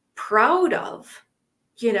proud of.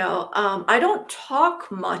 I don't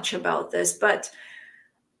talk much about this, but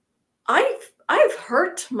I've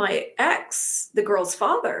hurt my ex, the girl's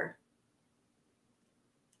father.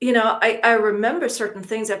 I remember certain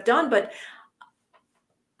things I've done, but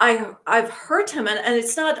I've hurt him, and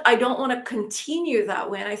it's not, I don't want to continue that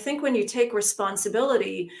way. And I think when you take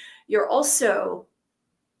responsibility, you're also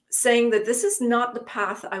saying that this is not the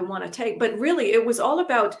path I want to take. But really, it was all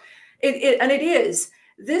about it, and it is.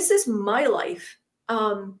 This is my life.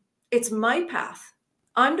 It's my path.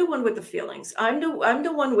 I'm the one with the feelings. I'm the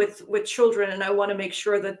one with children, and I want to make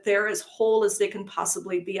sure that they're as whole as they can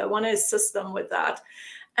possibly be. I want to assist them with that.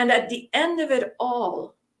 And at the end of it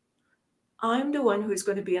all, I'm the one who's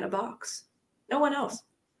going to be in a box. No one else.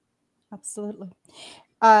 Absolutely.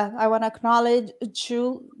 I want to acknowledge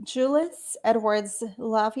Julius Edwards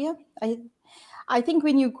Lavia. I think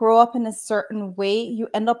when you grow up in a certain way, you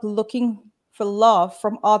end up looking for love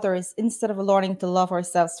from others instead of learning to love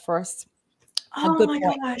ourselves first. Oh my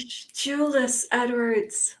gosh, Julius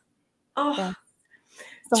Edwards. Oh, Yeah.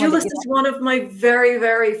 Julius is one of my very,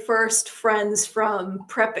 very first friends from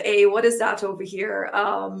Prep A. What is that over here?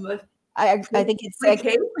 I think it's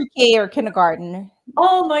pre-K? Pre-K or kindergarten.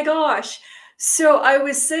 Oh my gosh. So I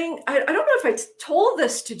was saying, I don't know if I told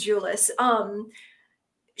this to Julius.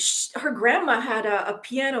 Her grandma had a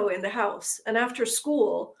piano in the house, and after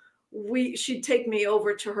school, she'd take me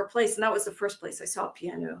over to her place, and that was the first place I saw a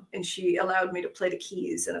piano, and she allowed me to play the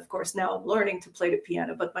keys. And of course, now I'm learning to play the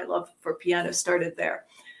piano, but my love for piano started there.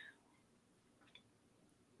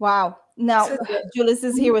 Wow. Now, So Julius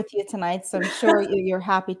is here with you tonight, so I'm sure you're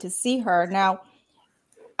happy to see her. Now,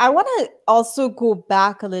 I want to also go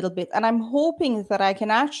back a little bit, and I'm hoping that I can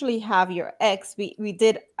actually have your ex. We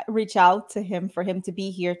did reach out to him for him to be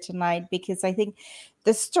here tonight because I think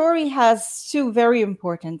the story has two very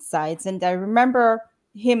important sides. And I remember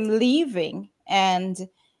him leaving, and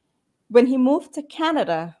when he moved to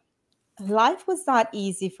Canada, life was not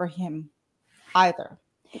easy for him either.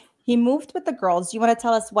 He moved with the girls. You want to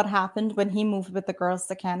tell us what happened when he moved with the girls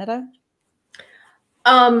to Canada?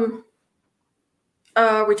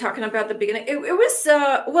 We're talking about the beginning. It was,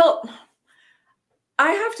 well,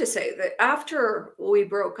 I have to say that after we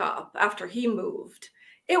broke up, after he moved,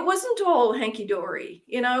 it wasn't all hanky-dory.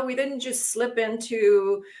 You know, we didn't just slip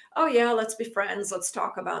into, oh yeah, let's be friends, let's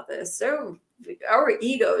talk about this. So our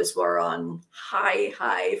egos were on high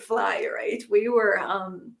fly, right? We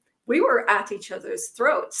were at each other's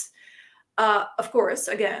throats. Of course,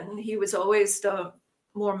 again, he was always the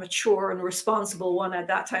more mature and responsible one at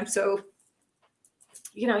that time. So,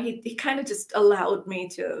 you know, he kind of just allowed me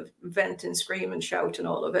to vent and scream and shout and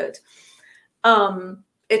all of it.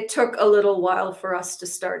 It took a little while for us to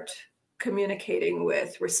start communicating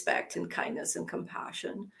with respect and kindness and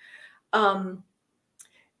compassion.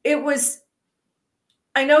 It was,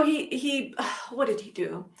 I know he, what did he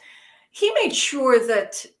do? He made sure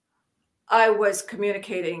that I was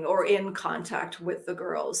communicating or in contact with the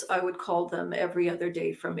girls. I would call them every other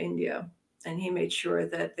day from India. And he made sure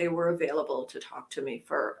that they were available to talk to me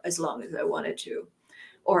for as long as I wanted to,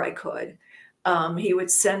 or I could. He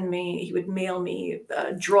would mail me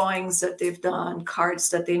drawings that they've done, cards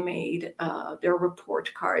that they made, their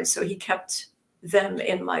report cards. So he kept them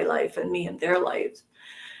in my life and me in their lives.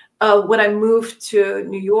 When I moved to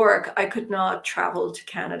New York, I could not travel to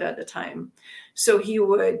Canada at the time. So he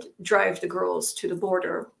would drive the girls to the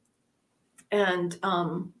border. And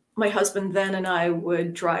my husband then and I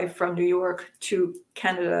would drive from New York to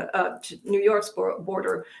Canada, to New York's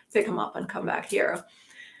border, pick him up and come back here.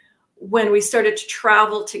 When we started to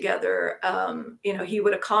travel together, you know, he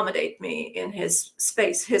would accommodate me in his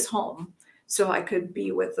space, his home, so I could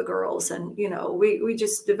be with the girls. And, you know, we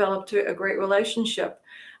just developed a great relationship.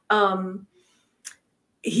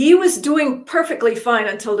 He was doing perfectly fine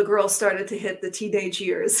until the girls started to hit the teenage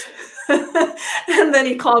years. And then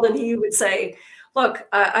he called and he would say, look,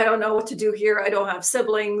 I don't know what to do here. I don't have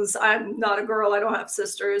siblings. I'm not a girl. I don't have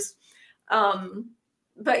sisters.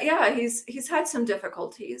 But yeah, he's had some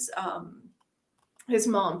difficulties. His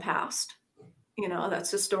mom passed. You know,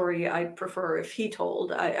 that's a story I prefer if he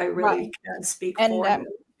told. I really can't speak for him.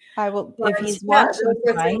 I will, but if he's watching those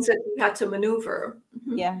were tonight, things that we had to maneuver.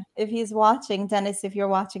 yeah, if he's watching, Dennis, if you're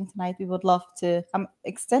watching tonight, we would love to, I'm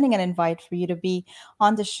extending an invite for you to be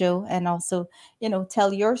on the show and also, you know,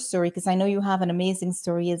 tell your story, because I know you have an amazing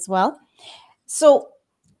story as well. So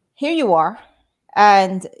here you are,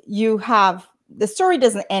 and you have, the story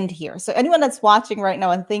doesn't end here. So anyone that's watching right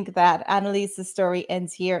now and think that Annalisa's story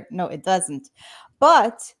ends here, no, it doesn't.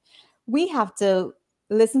 But we have to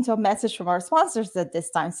listen to a message from our sponsors at this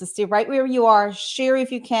time. So stay right where you are, share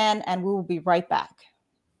if you can, and we will be right back.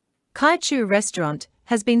 Kai Chu Restaurant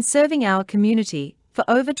has been serving our community for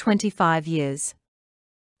over 25 years.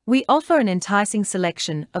 We offer an enticing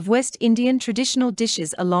selection of West Indian traditional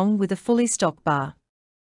dishes along with a fully stocked bar.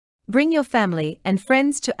 Bring your family and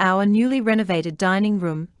friends to our newly renovated dining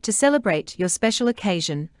room to celebrate your special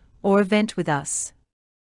occasion or event with us.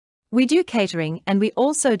 We do catering and we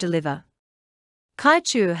also deliver. Kai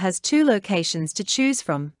Chu has 2 locations to choose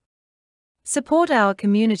from. Support our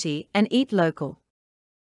community and eat local.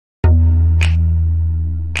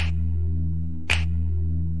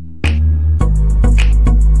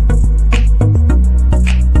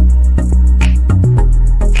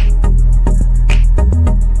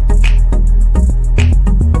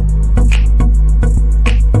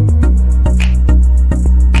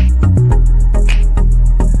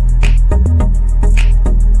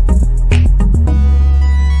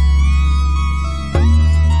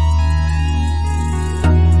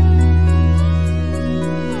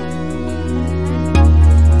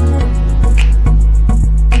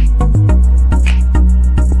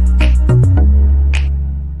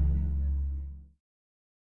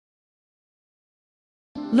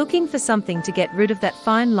 Looking for something to get rid of that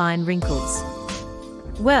fine line wrinkles?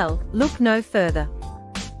 Well, look no further.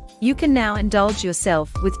 You can now indulge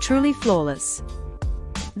yourself with truly flawless,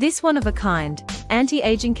 this one-of-a-kind,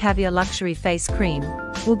 anti-aging caviar luxury face cream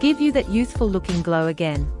will give you that youthful looking glow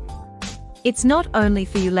again. It's not only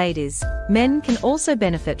for you ladies, men can also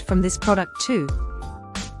benefit from this product too.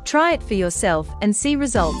 Try it for yourself and see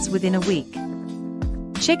results within a week.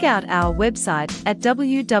 Check out our website at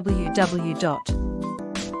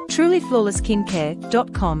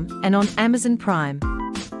www.trulyflawlessskincare.com and on Amazon Prime.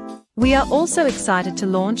 We are also excited to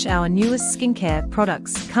launch our newest skincare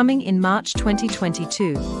products coming in March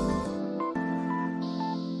 2022.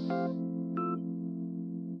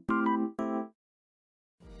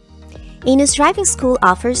 Enos Driving School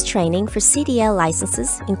offers training for CDL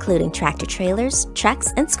licenses, including tractor-trailers,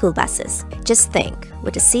 trucks, and school buses. Just think,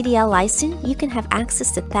 with a CDL license, you can have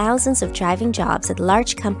access to thousands of driving jobs at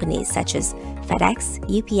large companies such as FedEx,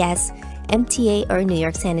 UPS, MTA, or New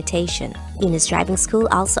York Sanitation. Enos Driving School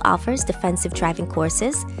also offers defensive driving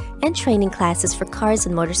courses and training classes for cars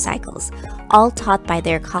and motorcycles, all taught by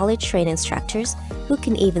their college-trained instructors who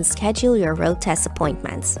can even schedule your road test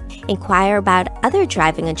appointments. Inquire about other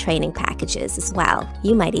driving and training packages as well.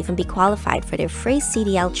 You might even be qualified for their free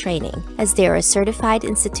CDL training, as they are a certified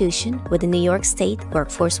institution with the New York State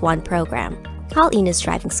Workforce One program. Call Enos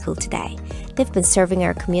Driving School today. They've been serving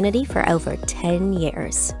our community for over 10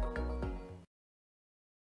 years.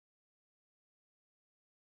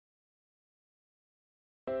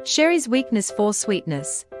 Sherry's Weakness for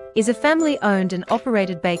Sweetness is a family-owned and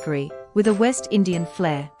operated bakery with a West Indian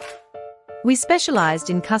flair. We specialized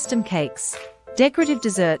in custom cakes, decorative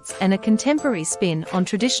desserts, and a contemporary spin on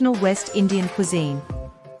traditional West Indian cuisine.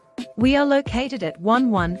 We are located at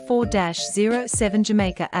 114-07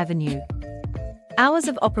 Jamaica Avenue. Hours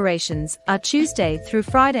of operations are Tuesday through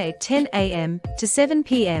Friday 10 a.m. to 7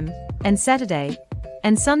 p.m. and Saturday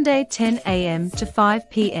and Sunday 10 a.m. to 5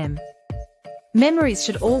 p.m. Memories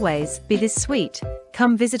should always be this sweet.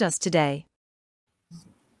 Come visit us today.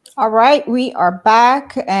 All right, we are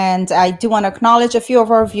back, and I do want to acknowledge a few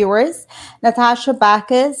of our viewers. Natasha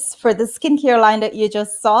Bacchus, for the skincare line that you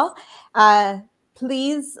just saw.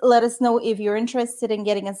 Please let us know if you're interested in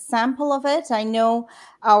getting a sample of it. I know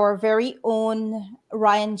our very own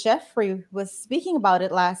Ryan Jeffrey was speaking about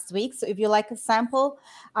it last week. So if you like a sample,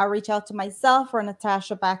 reach out to myself or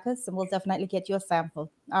Natasha Bacchus, and we'll definitely get you a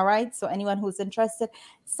sample. All right. So anyone who's interested,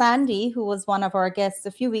 Sandy, who was one of our guests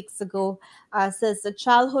a few weeks ago, says the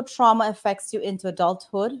childhood trauma affects you into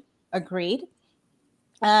adulthood. Agreed.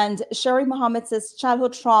 And Sherry Muhammad says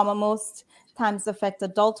childhood trauma most times affect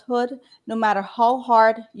adulthood. No matter how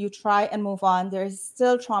hard you try and move on, there is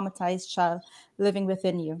still traumatized child living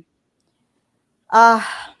within you.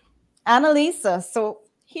 Annalisa, so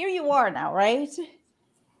here you are now, right?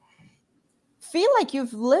 Feel like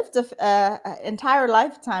you've lived an entire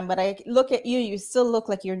lifetime, but I look at you, you still look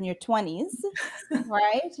like you're in your 20s,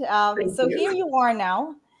 right? So here you are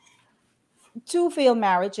now, 2 failed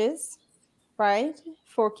marriages, right?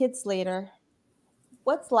 4 kids later.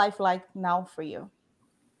 What's life like now for you?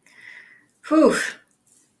 Whew.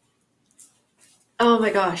 Oh my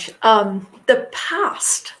gosh. The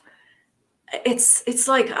past. It's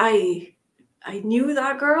like I knew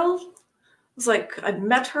that girl. It's like I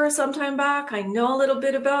met her sometime back. I know a little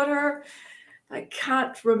bit about her. I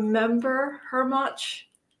can't remember her much.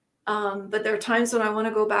 But there are times when I want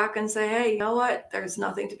to go back and say, hey, you know what? There's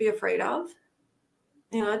nothing to be afraid of.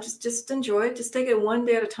 You know, just enjoy it. Just take it one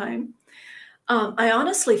day at a time. I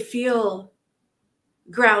honestly feel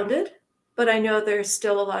grounded, but I know there's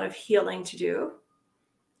still a lot of healing to do.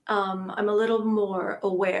 I'm a little more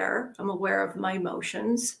aware. I'm aware of my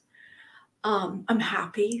emotions. I'm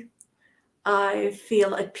happy. I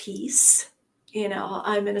feel at peace. You know,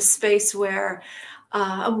 I'm in a space where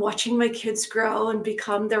I'm watching my kids grow and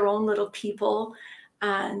become their own little people.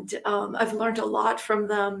 And I've learned a lot from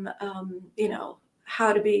them, you know,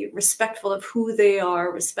 how to be respectful of who they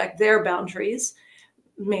are, respect their boundaries,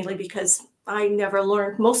 mainly because I never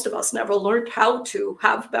learned, most of us never learned how to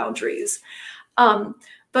have boundaries.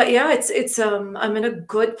 But yeah, I'm in a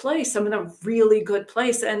good place. I'm in a really good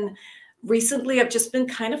place. And recently I've just been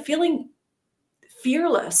kind of feeling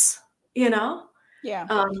fearless, you know? Yeah.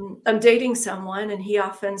 I'm dating someone and he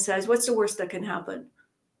often says, what's the worst that can happen?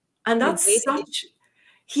 And that's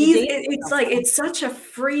it's such a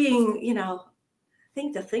freeing, you know,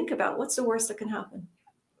 thing to think about. What's the worst that can happen?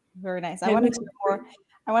 Very nice. I want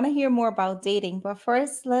to hear more about dating, but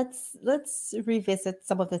first let's revisit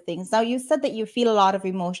some of the things. Now, you said that you feel a lot of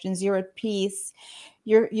emotions. You're at peace.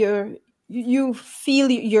 You feel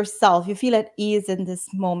yourself. You feel at ease in this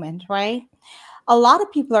moment, right? A lot of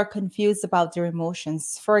people are confused about their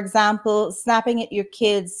emotions. For example, snapping at your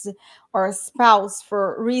kids or a spouse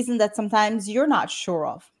for a reason that sometimes you're not sure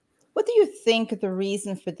of. What do you think the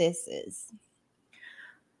reason for this is?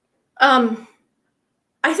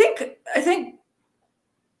 I think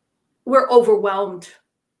we're overwhelmed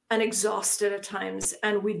and exhausted at times,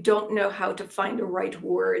 and we don't know how to find the right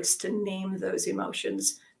words to name those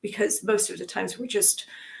emotions because most of the times we're just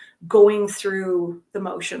going through the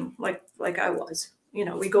motion, like I was. You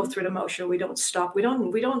know, we go through the motion. We don't stop. We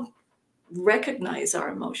don't recognize our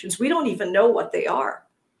emotions. We don't even know what they are.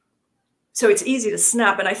 So it's easy to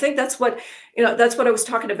snap. And I think that's what, you know, that's what I was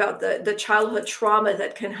talking about, the childhood trauma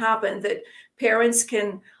that can happen, that parents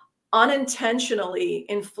can unintentionally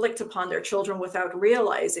inflict upon their children without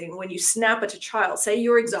realizing. When you snap at a child, say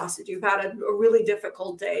you're exhausted, you've had a really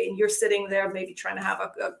difficult day, and you're sitting there maybe trying to have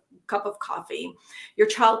a cup of coffee. Your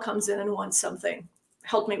child comes in and wants something.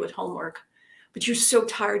 Help me with homework. But you're so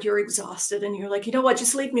tired, you're exhausted, and you're like, you know what,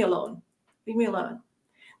 just leave me alone. Leave me alone.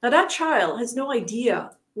 Now that child has no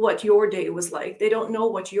idea what your day was like. They don't know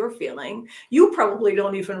what you're feeling. You probably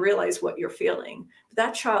don't even realize what you're feeling. But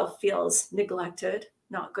that child feels neglected,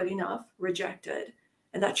 not good enough, rejected.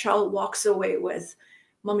 And that child walks away with,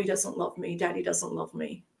 mommy doesn't love me, daddy doesn't love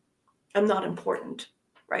me, I'm not important,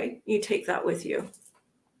 right? You take that with you.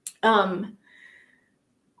 And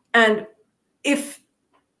if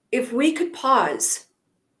we could pause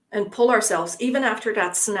and pull ourselves, even after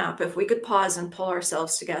that snap, if we could pause and pull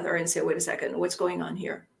ourselves together and say, wait a second, what's going on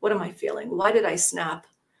here? What am I feeling? Why did I snap?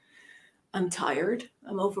 I'm tired.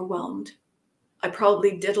 I'm overwhelmed. I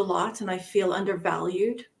probably did a lot and I feel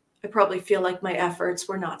undervalued. I probably feel like my efforts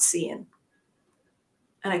were not seen.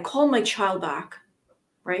 And I call my child back,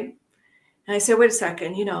 right? And I say, wait a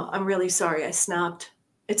second, you know, I'm really sorry I snapped.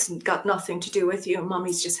 It's got nothing to do with you.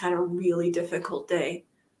 Mommy's just had a really difficult day.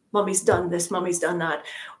 Mommy's done this, mommy's done that.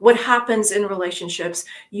 What happens in relationships,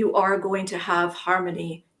 you are going to have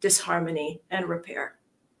harmony, disharmony, and repair.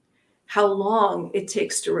 How long it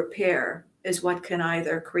takes to repair is what can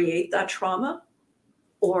either create that trauma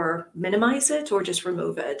or minimize it or just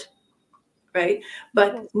remove it, right?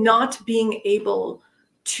 But not being able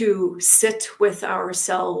to sit with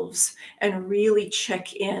ourselves and really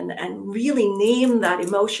check in and really name that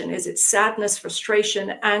emotion. Is it sadness,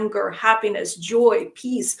 frustration, anger, happiness, joy,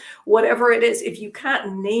 peace, whatever it is? If you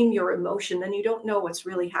can't name your emotion, then you don't know what's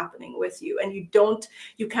really happening with you. And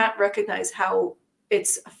you can't recognize how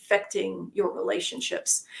it's affecting your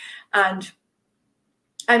relationships. And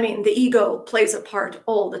I mean, the ego plays a part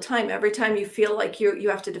all the time. Every time you feel like you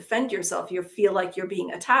have to defend yourself, you feel like you're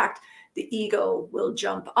being attacked, the ego will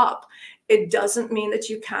jump up. It doesn't mean that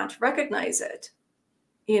you can't recognize it.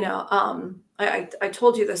 You know, I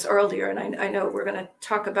told you this earlier, and I know we're going to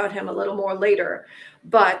talk about him a little more later.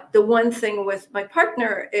 But the one thing with my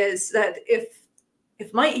partner is that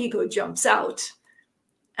if my ego jumps out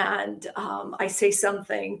and I say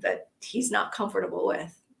something that he's not comfortable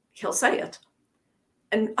with, he'll say it.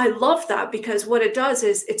 And I love that, because what it does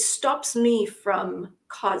is it stops me from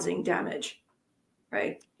causing damage,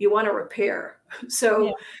 right? You want to repair.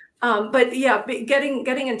 So, yeah. But yeah,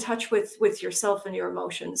 getting in touch with yourself and your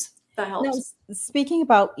emotions, that helps. Now, speaking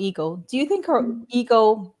about ego, do you think our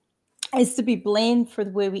ego is to be blamed for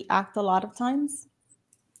the way we act a lot of times?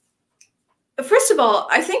 First of all,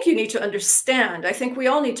 I think you need to understand, I think we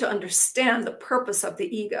all need to understand the purpose of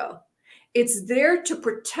the ego. It's there to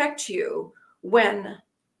protect you when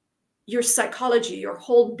your psychology, your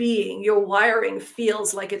whole being, your wiring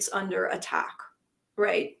feels like it's under attack,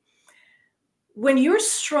 right? When you're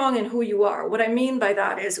strong in who you are, what I mean by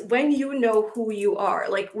that is when you know who you are,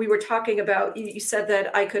 like we were talking about, you said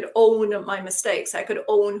that I could own my mistakes. I could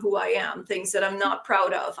own who I am, things that I'm not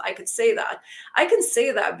proud of. I could say that. I can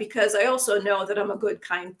say that because I also know that I'm a good,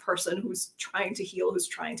 kind person who's trying to heal, who's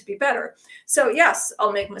trying to be better. So yes,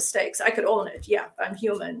 I'll make mistakes. I could own it. Yeah, I'm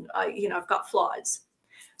human. I've got flaws.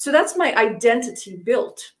 So that's my identity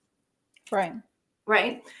built. Right.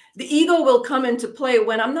 Right. The ego will come into play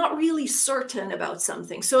when I'm not really certain about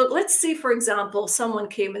something. So let's say, for example, someone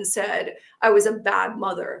came and said, I was a bad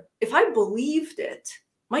mother. If I believed it,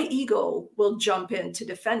 my ego will jump in to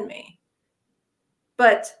defend me.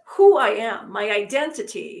 But who I am, my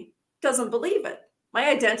identity, doesn't believe it. My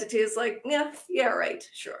identity is like, yeah, right,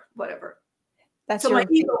 sure, whatever. So my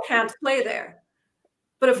ego can't play there.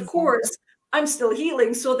 But of course, I'm still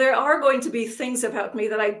healing. So there are going to be things about me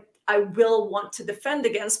that I will want to defend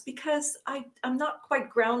against, because I'm not quite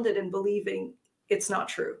grounded in believing it's not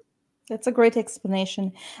true. That's a great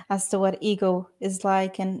explanation as to what ego is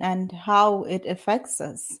like and how it affects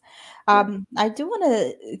us. I do want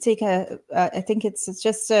to take I think it's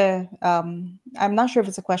just I'm not sure if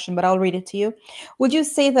it's a question, but I'll read it to you. Would you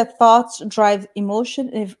say that thoughts drive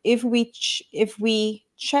emotion? If we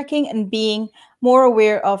checking and being more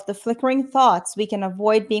aware of the flickering thoughts, we can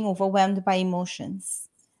avoid being overwhelmed by emotions?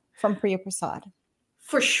 From Priya Prasad.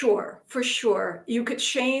 For sure. For sure. You could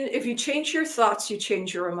change, if you change your thoughts, you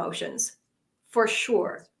change your emotions. For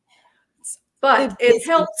sure. But it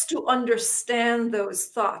Basically, helps to understand those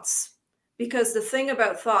thoughts, because the thing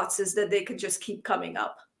about thoughts is that they could just keep coming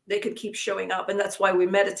up. They could keep showing up. And that's why we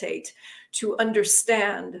meditate, to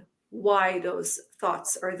understand why those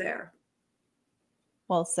thoughts are there.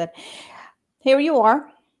 well said. Here you are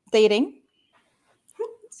dating.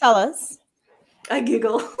 Tell us. I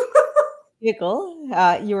giggle. Giggle.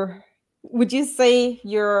 Would you say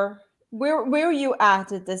where are you at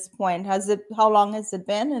this point? How long has it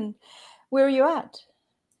been, and where are you at?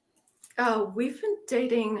 We've been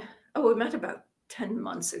dating. Oh, we met about 10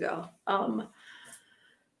 months ago. I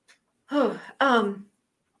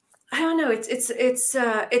don't know. It's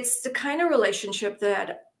the kind of relationship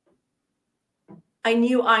that I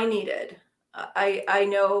knew I needed. I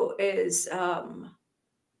know is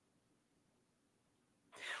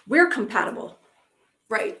we're compatible,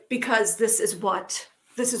 right? Because this is what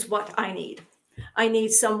I need. I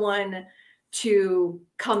need someone to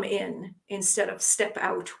come in instead of step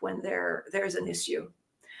out when there's an issue.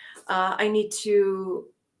 I need to.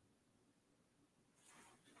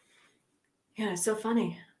 Yeah, it's so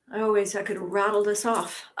funny. I could rattle this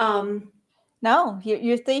off. No,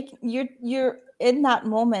 you're in that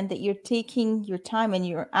moment that you're taking your time and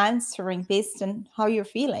you're answering based on how you're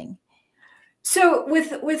feeling. So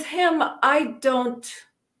with him, I don't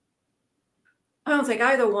think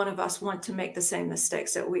either one of us want to make the same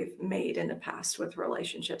mistakes that we've made in the past with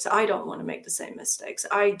relationships. I don't want to make the same mistakes.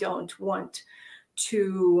 I don't want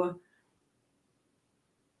to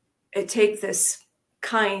take this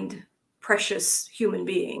kind, precious human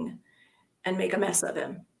being and make a mess of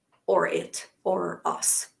him or it or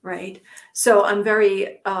us, right? So I'm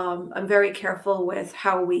very careful with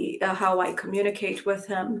how I communicate with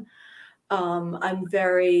him. I'm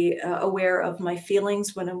very aware of my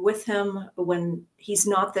feelings when I'm with him, when he's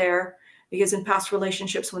not there, because in past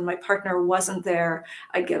relationships, when my partner wasn't there,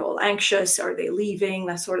 I'd get all anxious. Are they leaving?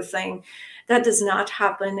 That sort of thing. That does not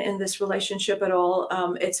happen in this relationship at all.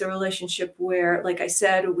 It's a relationship where, like I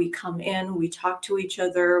said, we come in, we talk to each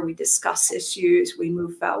other, we discuss issues, we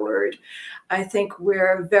move forward. I think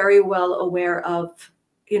we're very well aware of,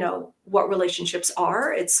 what relationships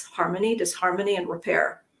are. It's harmony, disharmony, and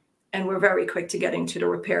repair. And we're very quick to getting to the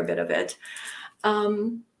repair bit of it.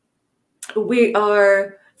 We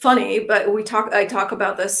are funny, but I talk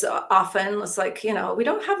about this often. It's like, we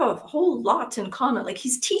don't have a whole lot in common. Like,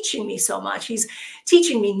 he's teaching me so much. He's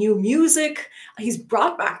teaching me new music. He's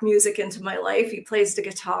brought back music into my life. He plays the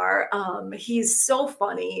guitar. He's so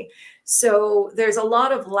funny. So there's a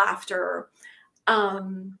lot of laughter.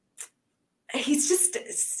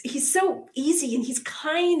 He's so easy, and he's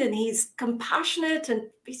kind, and he's compassionate, and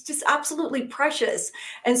he's just absolutely precious.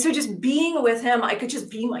 And so just being with him, I could just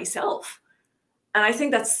be myself. And I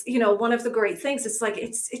think that's, one of the great things. It's like,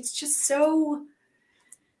 it's just so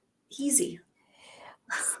easy.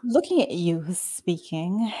 Looking at you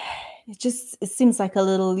speaking, it seems like a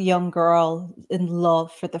little young girl in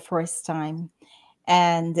love for the first time.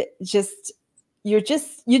 And you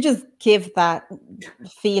just give that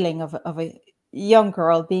feeling of a young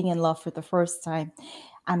girl being in love for the first time,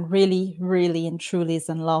 and really, really and truly is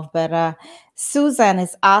in love. But Susan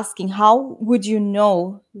is asking, how would you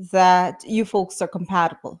know that you folks are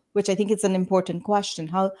compatible? Which I think is an important question.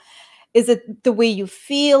 How is it? The way you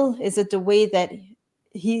feel? Is it the way that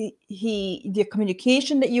the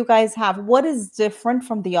communication that you guys have? What is different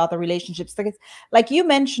from the other relationships? Like you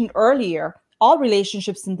mentioned earlier, all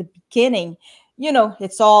relationships in the beginning,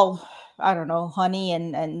 it's all, I don't know, honey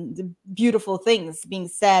and beautiful things being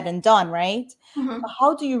said and done, right? Mm-hmm.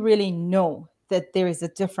 How do you really know that there is a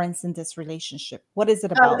difference in this relationship? What is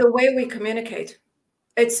it about? The way we communicate.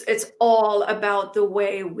 It's all about the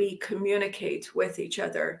way we communicate with each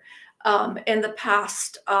other. In the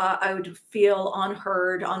past, I would feel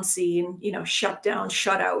unheard, unseen, shut down,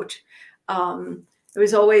 shut out. It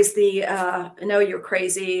was always no, you're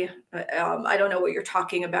crazy. I don't know what you're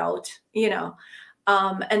talking about,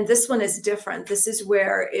 and this one is different. This is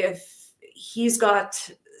where if he's got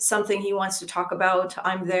something he wants to talk about,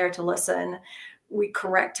 I'm there to listen. We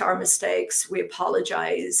correct our mistakes. We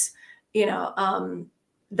apologize.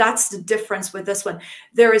 That's the difference with this one.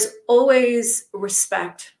 There is always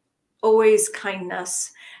respect, always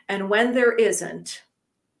kindness. And when there isn't,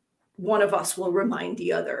 one of us will remind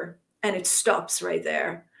the other, and it stops right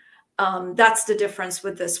there. That's the difference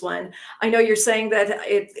with this one. I know you're saying that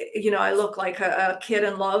I look like a kid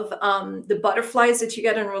in love. The butterflies that you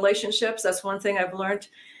get in relationships, that's one thing I've learned.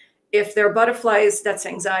 If they're butterflies, that's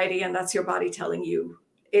anxiety, and that's your body telling you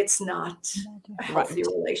it's not a healthy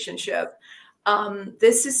relationship.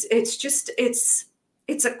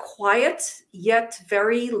 It's a quiet yet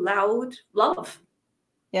very loud love.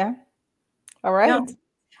 Yeah. All Yeah.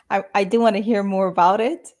 right. I do want to hear more about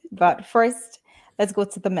it, but first, let's go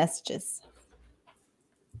to the messages.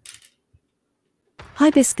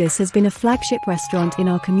 Hibiscus has been a flagship restaurant in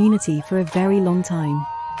our community for a very long time.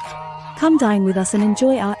 Come dine with us and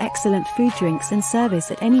enjoy our excellent food, drinks and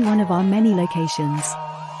service at any one of our many locations.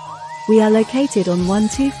 We are located on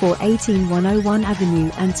 12418 101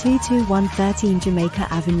 Avenue and 22113 Jamaica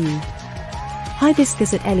Avenue.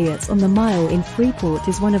 Hibiscus at Elliott's on the Mile in Freeport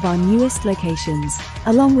is one of our newest locations,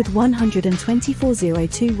 along with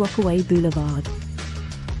 12402 Rockaway Boulevard.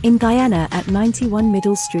 In Guyana at 91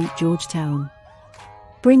 Middle Street, Georgetown.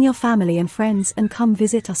 Bring your family and friends and come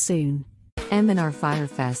visit us soon. M&R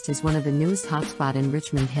Firefest is one of the newest hotspot in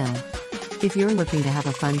Richmond Hill. If you're looking to have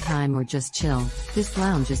a fun time or just chill, this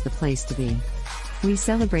lounge is the place to be. We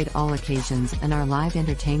celebrate all occasions and our live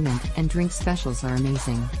entertainment and drink specials are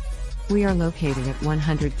amazing. We are located at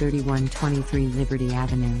 13123 Liberty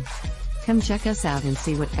Avenue. Come check us out and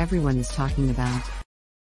see what everyone is talking about.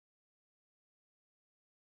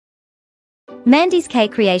 Mandy's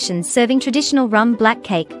Cake Creations, serving traditional rum black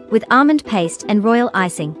cake with almond paste and royal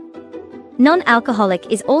icing.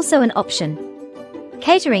 Non-alcoholic is also an option.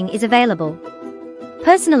 Catering is available.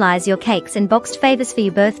 Personalize your cakes and boxed favors for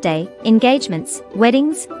your birthday, engagements,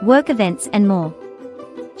 weddings, work events and more.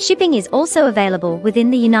 Shipping is also available within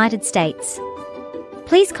the United States.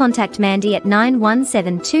 Please contact Mandy at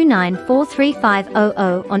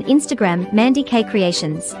 917-294-3500 on Instagram Mandy Cake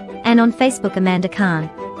Creations and on Facebook Amanda Khan.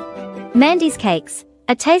 Mandy's Cakes,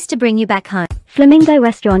 a taste to bring you back home. Flamingo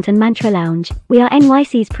Restaurant and Mantra Lounge. We are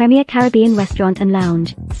NYC's premier Caribbean restaurant and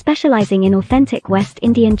lounge, specializing in authentic West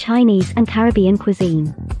Indian, Chinese and Caribbean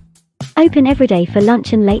cuisine. Open every day for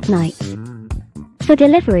lunch and late night. For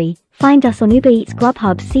delivery, find us on Uber Eats,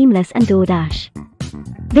 Grubhub, Seamless and DoorDash.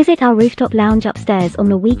 Visit our rooftop lounge upstairs on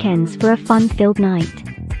the weekends for a fun-filled night.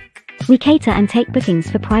 We cater and take bookings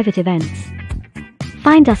for private events.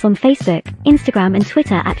 Find us on Facebook, Instagram and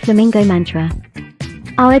Twitter at Flamingo Mantra.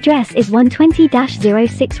 Our address is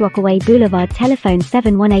 120-06 Rockaway Boulevard, telephone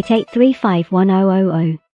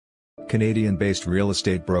 7188351000. Canadian-based real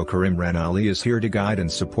estate broker Imran Ali is here to guide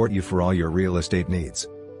and support you for all your real estate needs.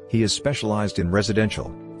 He is specialized in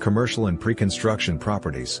residential, commercial and pre-construction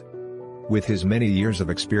properties. With his many years of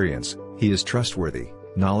experience, he is trustworthy,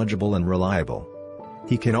 knowledgeable and reliable.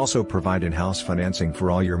 He can also provide in-house financing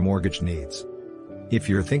for all your mortgage needs. If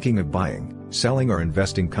you're thinking of buying, selling or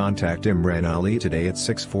investing, contact Imran Ali today at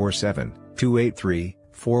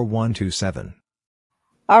 647-283-4127.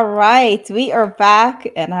 All right, we are back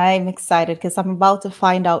and I'm excited because I'm about to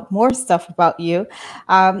find out more stuff about you.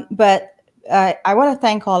 But I want to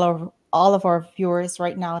thank all of our viewers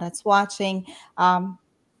right now that's watching.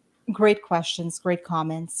 Great questions, great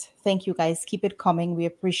comments. Thank you guys. Keep it coming. We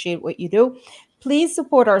appreciate what you do. Please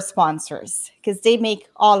support our sponsors because they make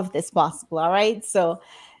all of this possible. All right. So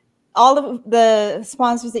all of the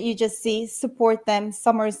sponsors that you just see, support them.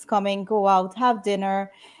 Summer's coming. Go out, have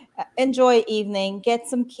dinner, enjoy evening, get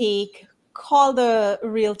some cake, call the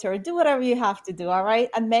realtor, do whatever you have to do. All right.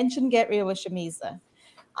 And mention Get Real with Shameeza.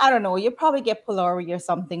 I don't know. You'll probably get Polaroid or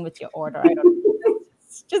something with your order. I don't know.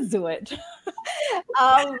 Just do it.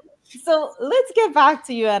 So let's get back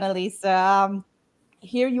to you, Annalisa.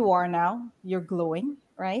 Here you are now. You're glowing,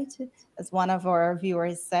 right? As one of our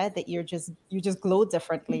viewers said, that you just glow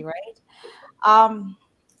differently, right?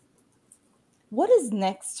 What is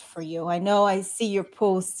next for you? I know I see your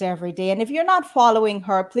posts every day, and if you're not following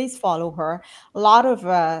her, please follow her. A lot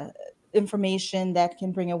of information that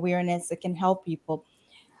can bring awareness, that can help people.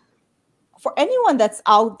 For anyone that's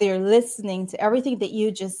out there listening to everything that you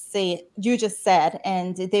just said,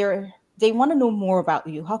 and they want to know more about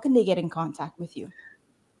you, how can they get in contact with you?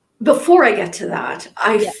 Before I get to that,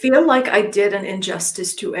 I feel like I did an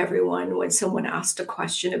injustice to everyone when someone asked a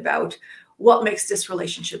question about what makes this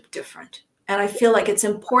relationship different. And I feel like it's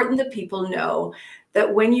important that people know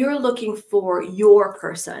that when you're looking for your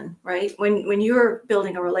person, right? When you're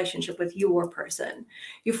building a relationship with your person,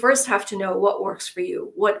 you first have to know what works for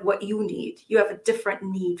you, what you need. You have a different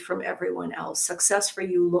need from everyone else. Success for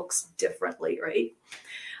you looks differently, right?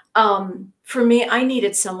 For me, I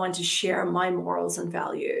needed someone to share my morals and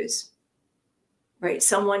values, right?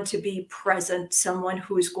 Someone to be present, someone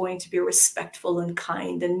who's going to be respectful and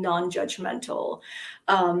kind and non-judgmental,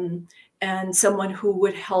 and someone who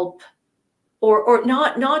would help or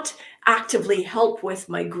not actively help with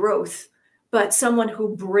my growth, but someone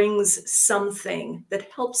who brings something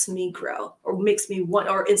that helps me grow or makes me want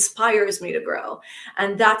or inspires me to grow.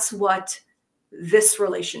 And that's what this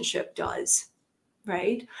relationship does.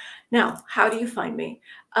 right? Now, how do you find me?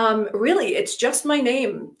 Really, it's just my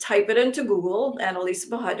name. Type it into Google, Annalisa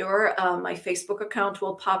Bahadur. My Facebook account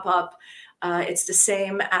will pop up. It's the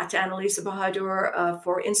same at Annalisa Bahadur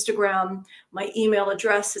for Instagram. My email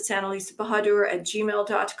address, it's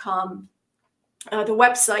annalisabahadur@gmail.com. The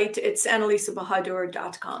website, it's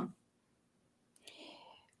annalisabahadur.com.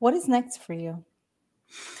 What is next for you?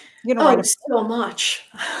 You're gonna write Oh, a so much.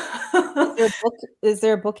 Is there a book? Is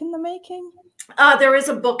there a book in the making? There is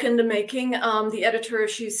a book in the making. The editor,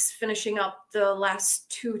 she's finishing up the last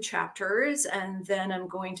 2 chapters, and then I'm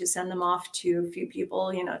going to send them off to a few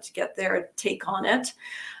people, to get their take on it.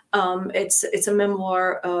 It's a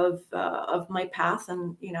memoir of my path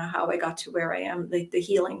and how I got to where I am, the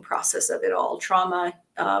healing process of it all, trauma,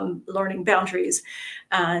 learning boundaries,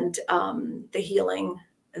 and the healing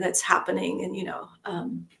that's happening, and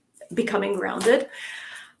becoming grounded.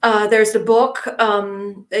 There's the book.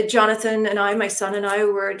 Jonathan and I, my son and I,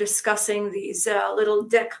 were discussing these little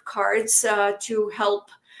deck cards to help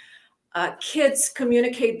kids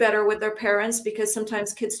communicate better with their parents, because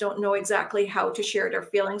sometimes kids don't know exactly how to share their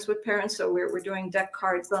feelings with parents. So we're doing deck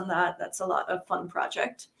cards on that. That's a lot of fun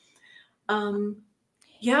project. Getting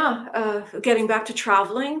back to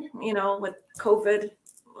traveling, with COVID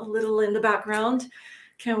a little in the background.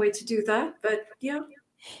 Can't wait to do that. But yeah.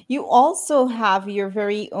 You also have your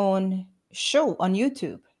very own show on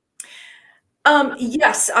YouTube.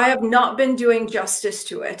 Yes, I have not been doing justice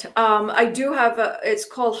to it. I do have it's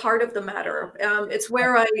called Heart of the Matter. It's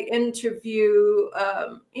where I interview,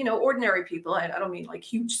 ordinary people. I don't mean like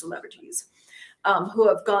huge celebrities, who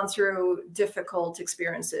have gone through difficult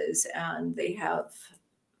experiences and they have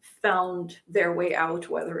found their way out,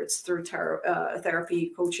 whether it's through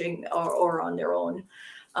therapy, coaching, or on their own,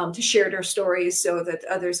 to share their stories so that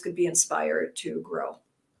others could be inspired to grow.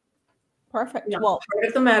 Perfect. Yeah, Well, Heart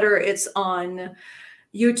of the Matter, it's on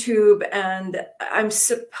YouTube, and I'm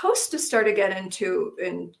supposed to start again in 2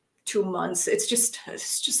 months. It's just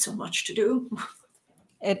so much to do.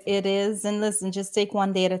 it is. And listen, just take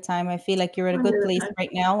one day at a time. I feel like you're in a good place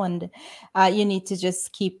right now, and you need to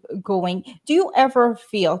just keep going. Do you ever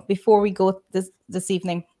feel, before we go this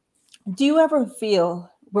evening, do you ever feel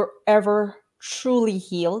we're ever truly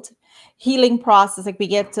healed? Healing process, like we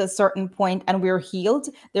get to a certain point and we're healed,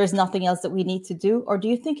 there's nothing else that we need to do? Or do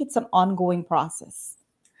you think it's an ongoing process?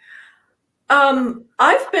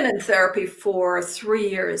 I've been in therapy for 3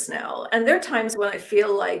 years now, and there are times when I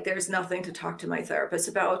feel like there's nothing to talk to my therapist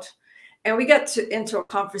about. And we get into a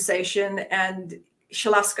conversation and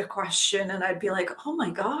she'll ask a question and I'd be like, oh my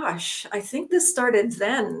gosh, I think this started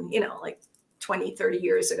then, like 20, 30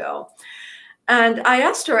 years ago. And I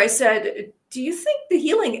asked her, I said, do you think the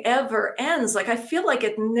healing ever ends? Like, I feel like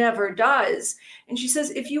it never does. And she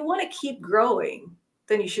says, if you want to keep growing,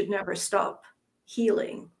 then you should never stop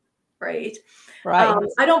healing. Right. Right.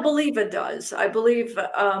 I don't believe it does. I believe,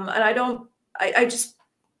 and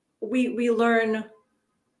we learn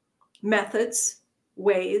methods,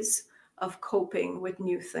 ways of coping with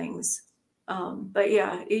new things. But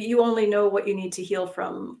yeah, you only know what you need to heal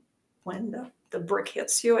from when the brick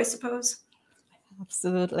hits you, I suppose.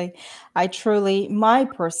 Absolutely. My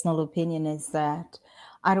personal opinion is that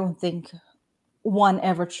I don't think one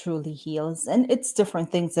ever truly heals. And it's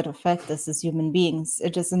different things that affect us as human beings.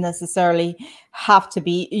 It doesn't necessarily have to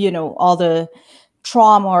be, all the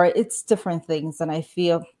trauma, or it's different things. And I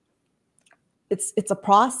feel it's a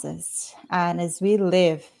process. And as we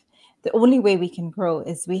live, the only way we can grow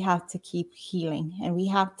is we have to keep healing, and we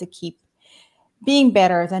have to keep being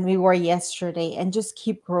better than we were yesterday, and just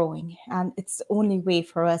keep growing. And it's the only way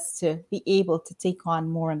for us to be able to take on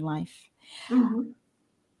more in life. Mm-hmm.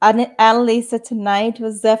 And Annalisa, tonight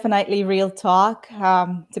was definitely real talk.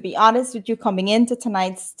 To be honest with you, coming into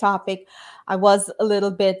tonight's topic, I was a little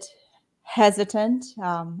bit hesitant.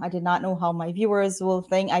 I did not know how my viewers will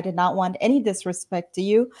think. I did not want any disrespect to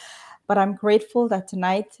you, but I'm grateful that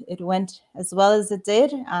tonight it went as well as it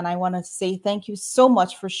did. And I want to say thank you so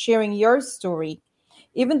much for sharing your story.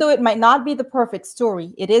 Even though it might not be the perfect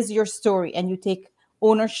story, it is your story, and you take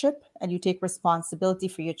ownership and you take responsibility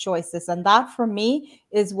for your choices. And that, for me,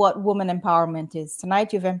 is what woman empowerment is.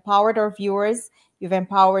 Tonight, you've empowered our viewers, you've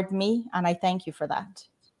empowered me, and I thank you for that.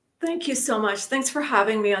 Thank you so much. Thanks for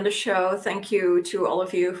having me on the show. Thank you to all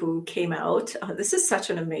of you who came out. This is such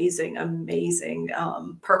an amazing, amazing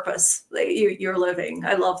purpose that you're living.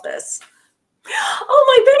 I love this. Oh,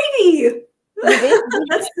 my baby.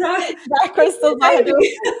 That's that Crystal Bahadur.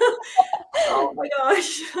 Oh my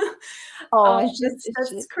gosh. Oh,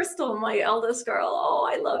 that's Crystal, my eldest girl. Oh,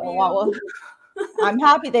 I love you. Wow. I'm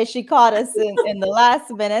happy that she caught us in the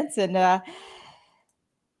last minutes, and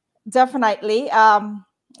Definitely.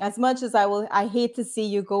 As much as I hate to see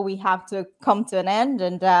you go, we have to come to an end,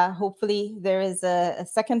 and hopefully there is a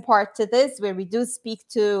second part to this where we do speak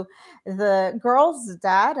to the girl's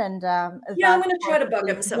dad, and Yeah, I'm that going to try to bug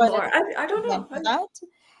him some join us more. I don't again know. for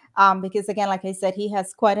that. Because again, like I said, he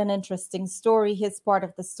has quite an interesting story. His part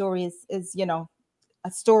of the story is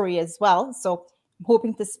a story as well. So I'm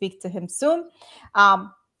hoping to speak to him soon.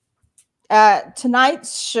 Um,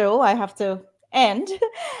 tonight's show, I have to end.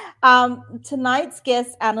 Tonight's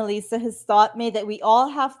guest, Annalisa, has taught me that we all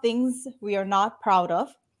have things we are not proud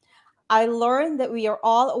of. I learned that we are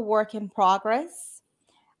all a work in progress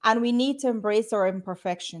and we need to embrace our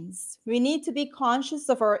imperfections. We need to be conscious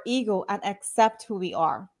of our ego and accept who we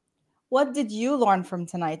are. What did you learn from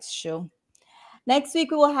tonight's show? Next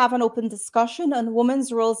week, we will have an open discussion on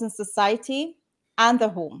women's roles in society and the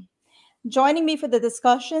home. Joining me for the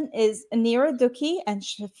discussion is Anira Duki and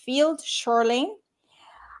Sheffield Shirlane.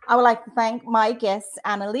 I would like to thank my guests,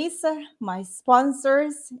 Annalisa, my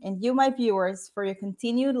sponsors, and you, my viewers, for your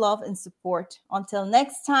continued love and support. Until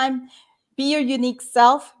next time, be your unique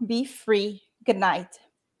self, be free. Good night.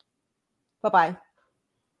 Bye bye.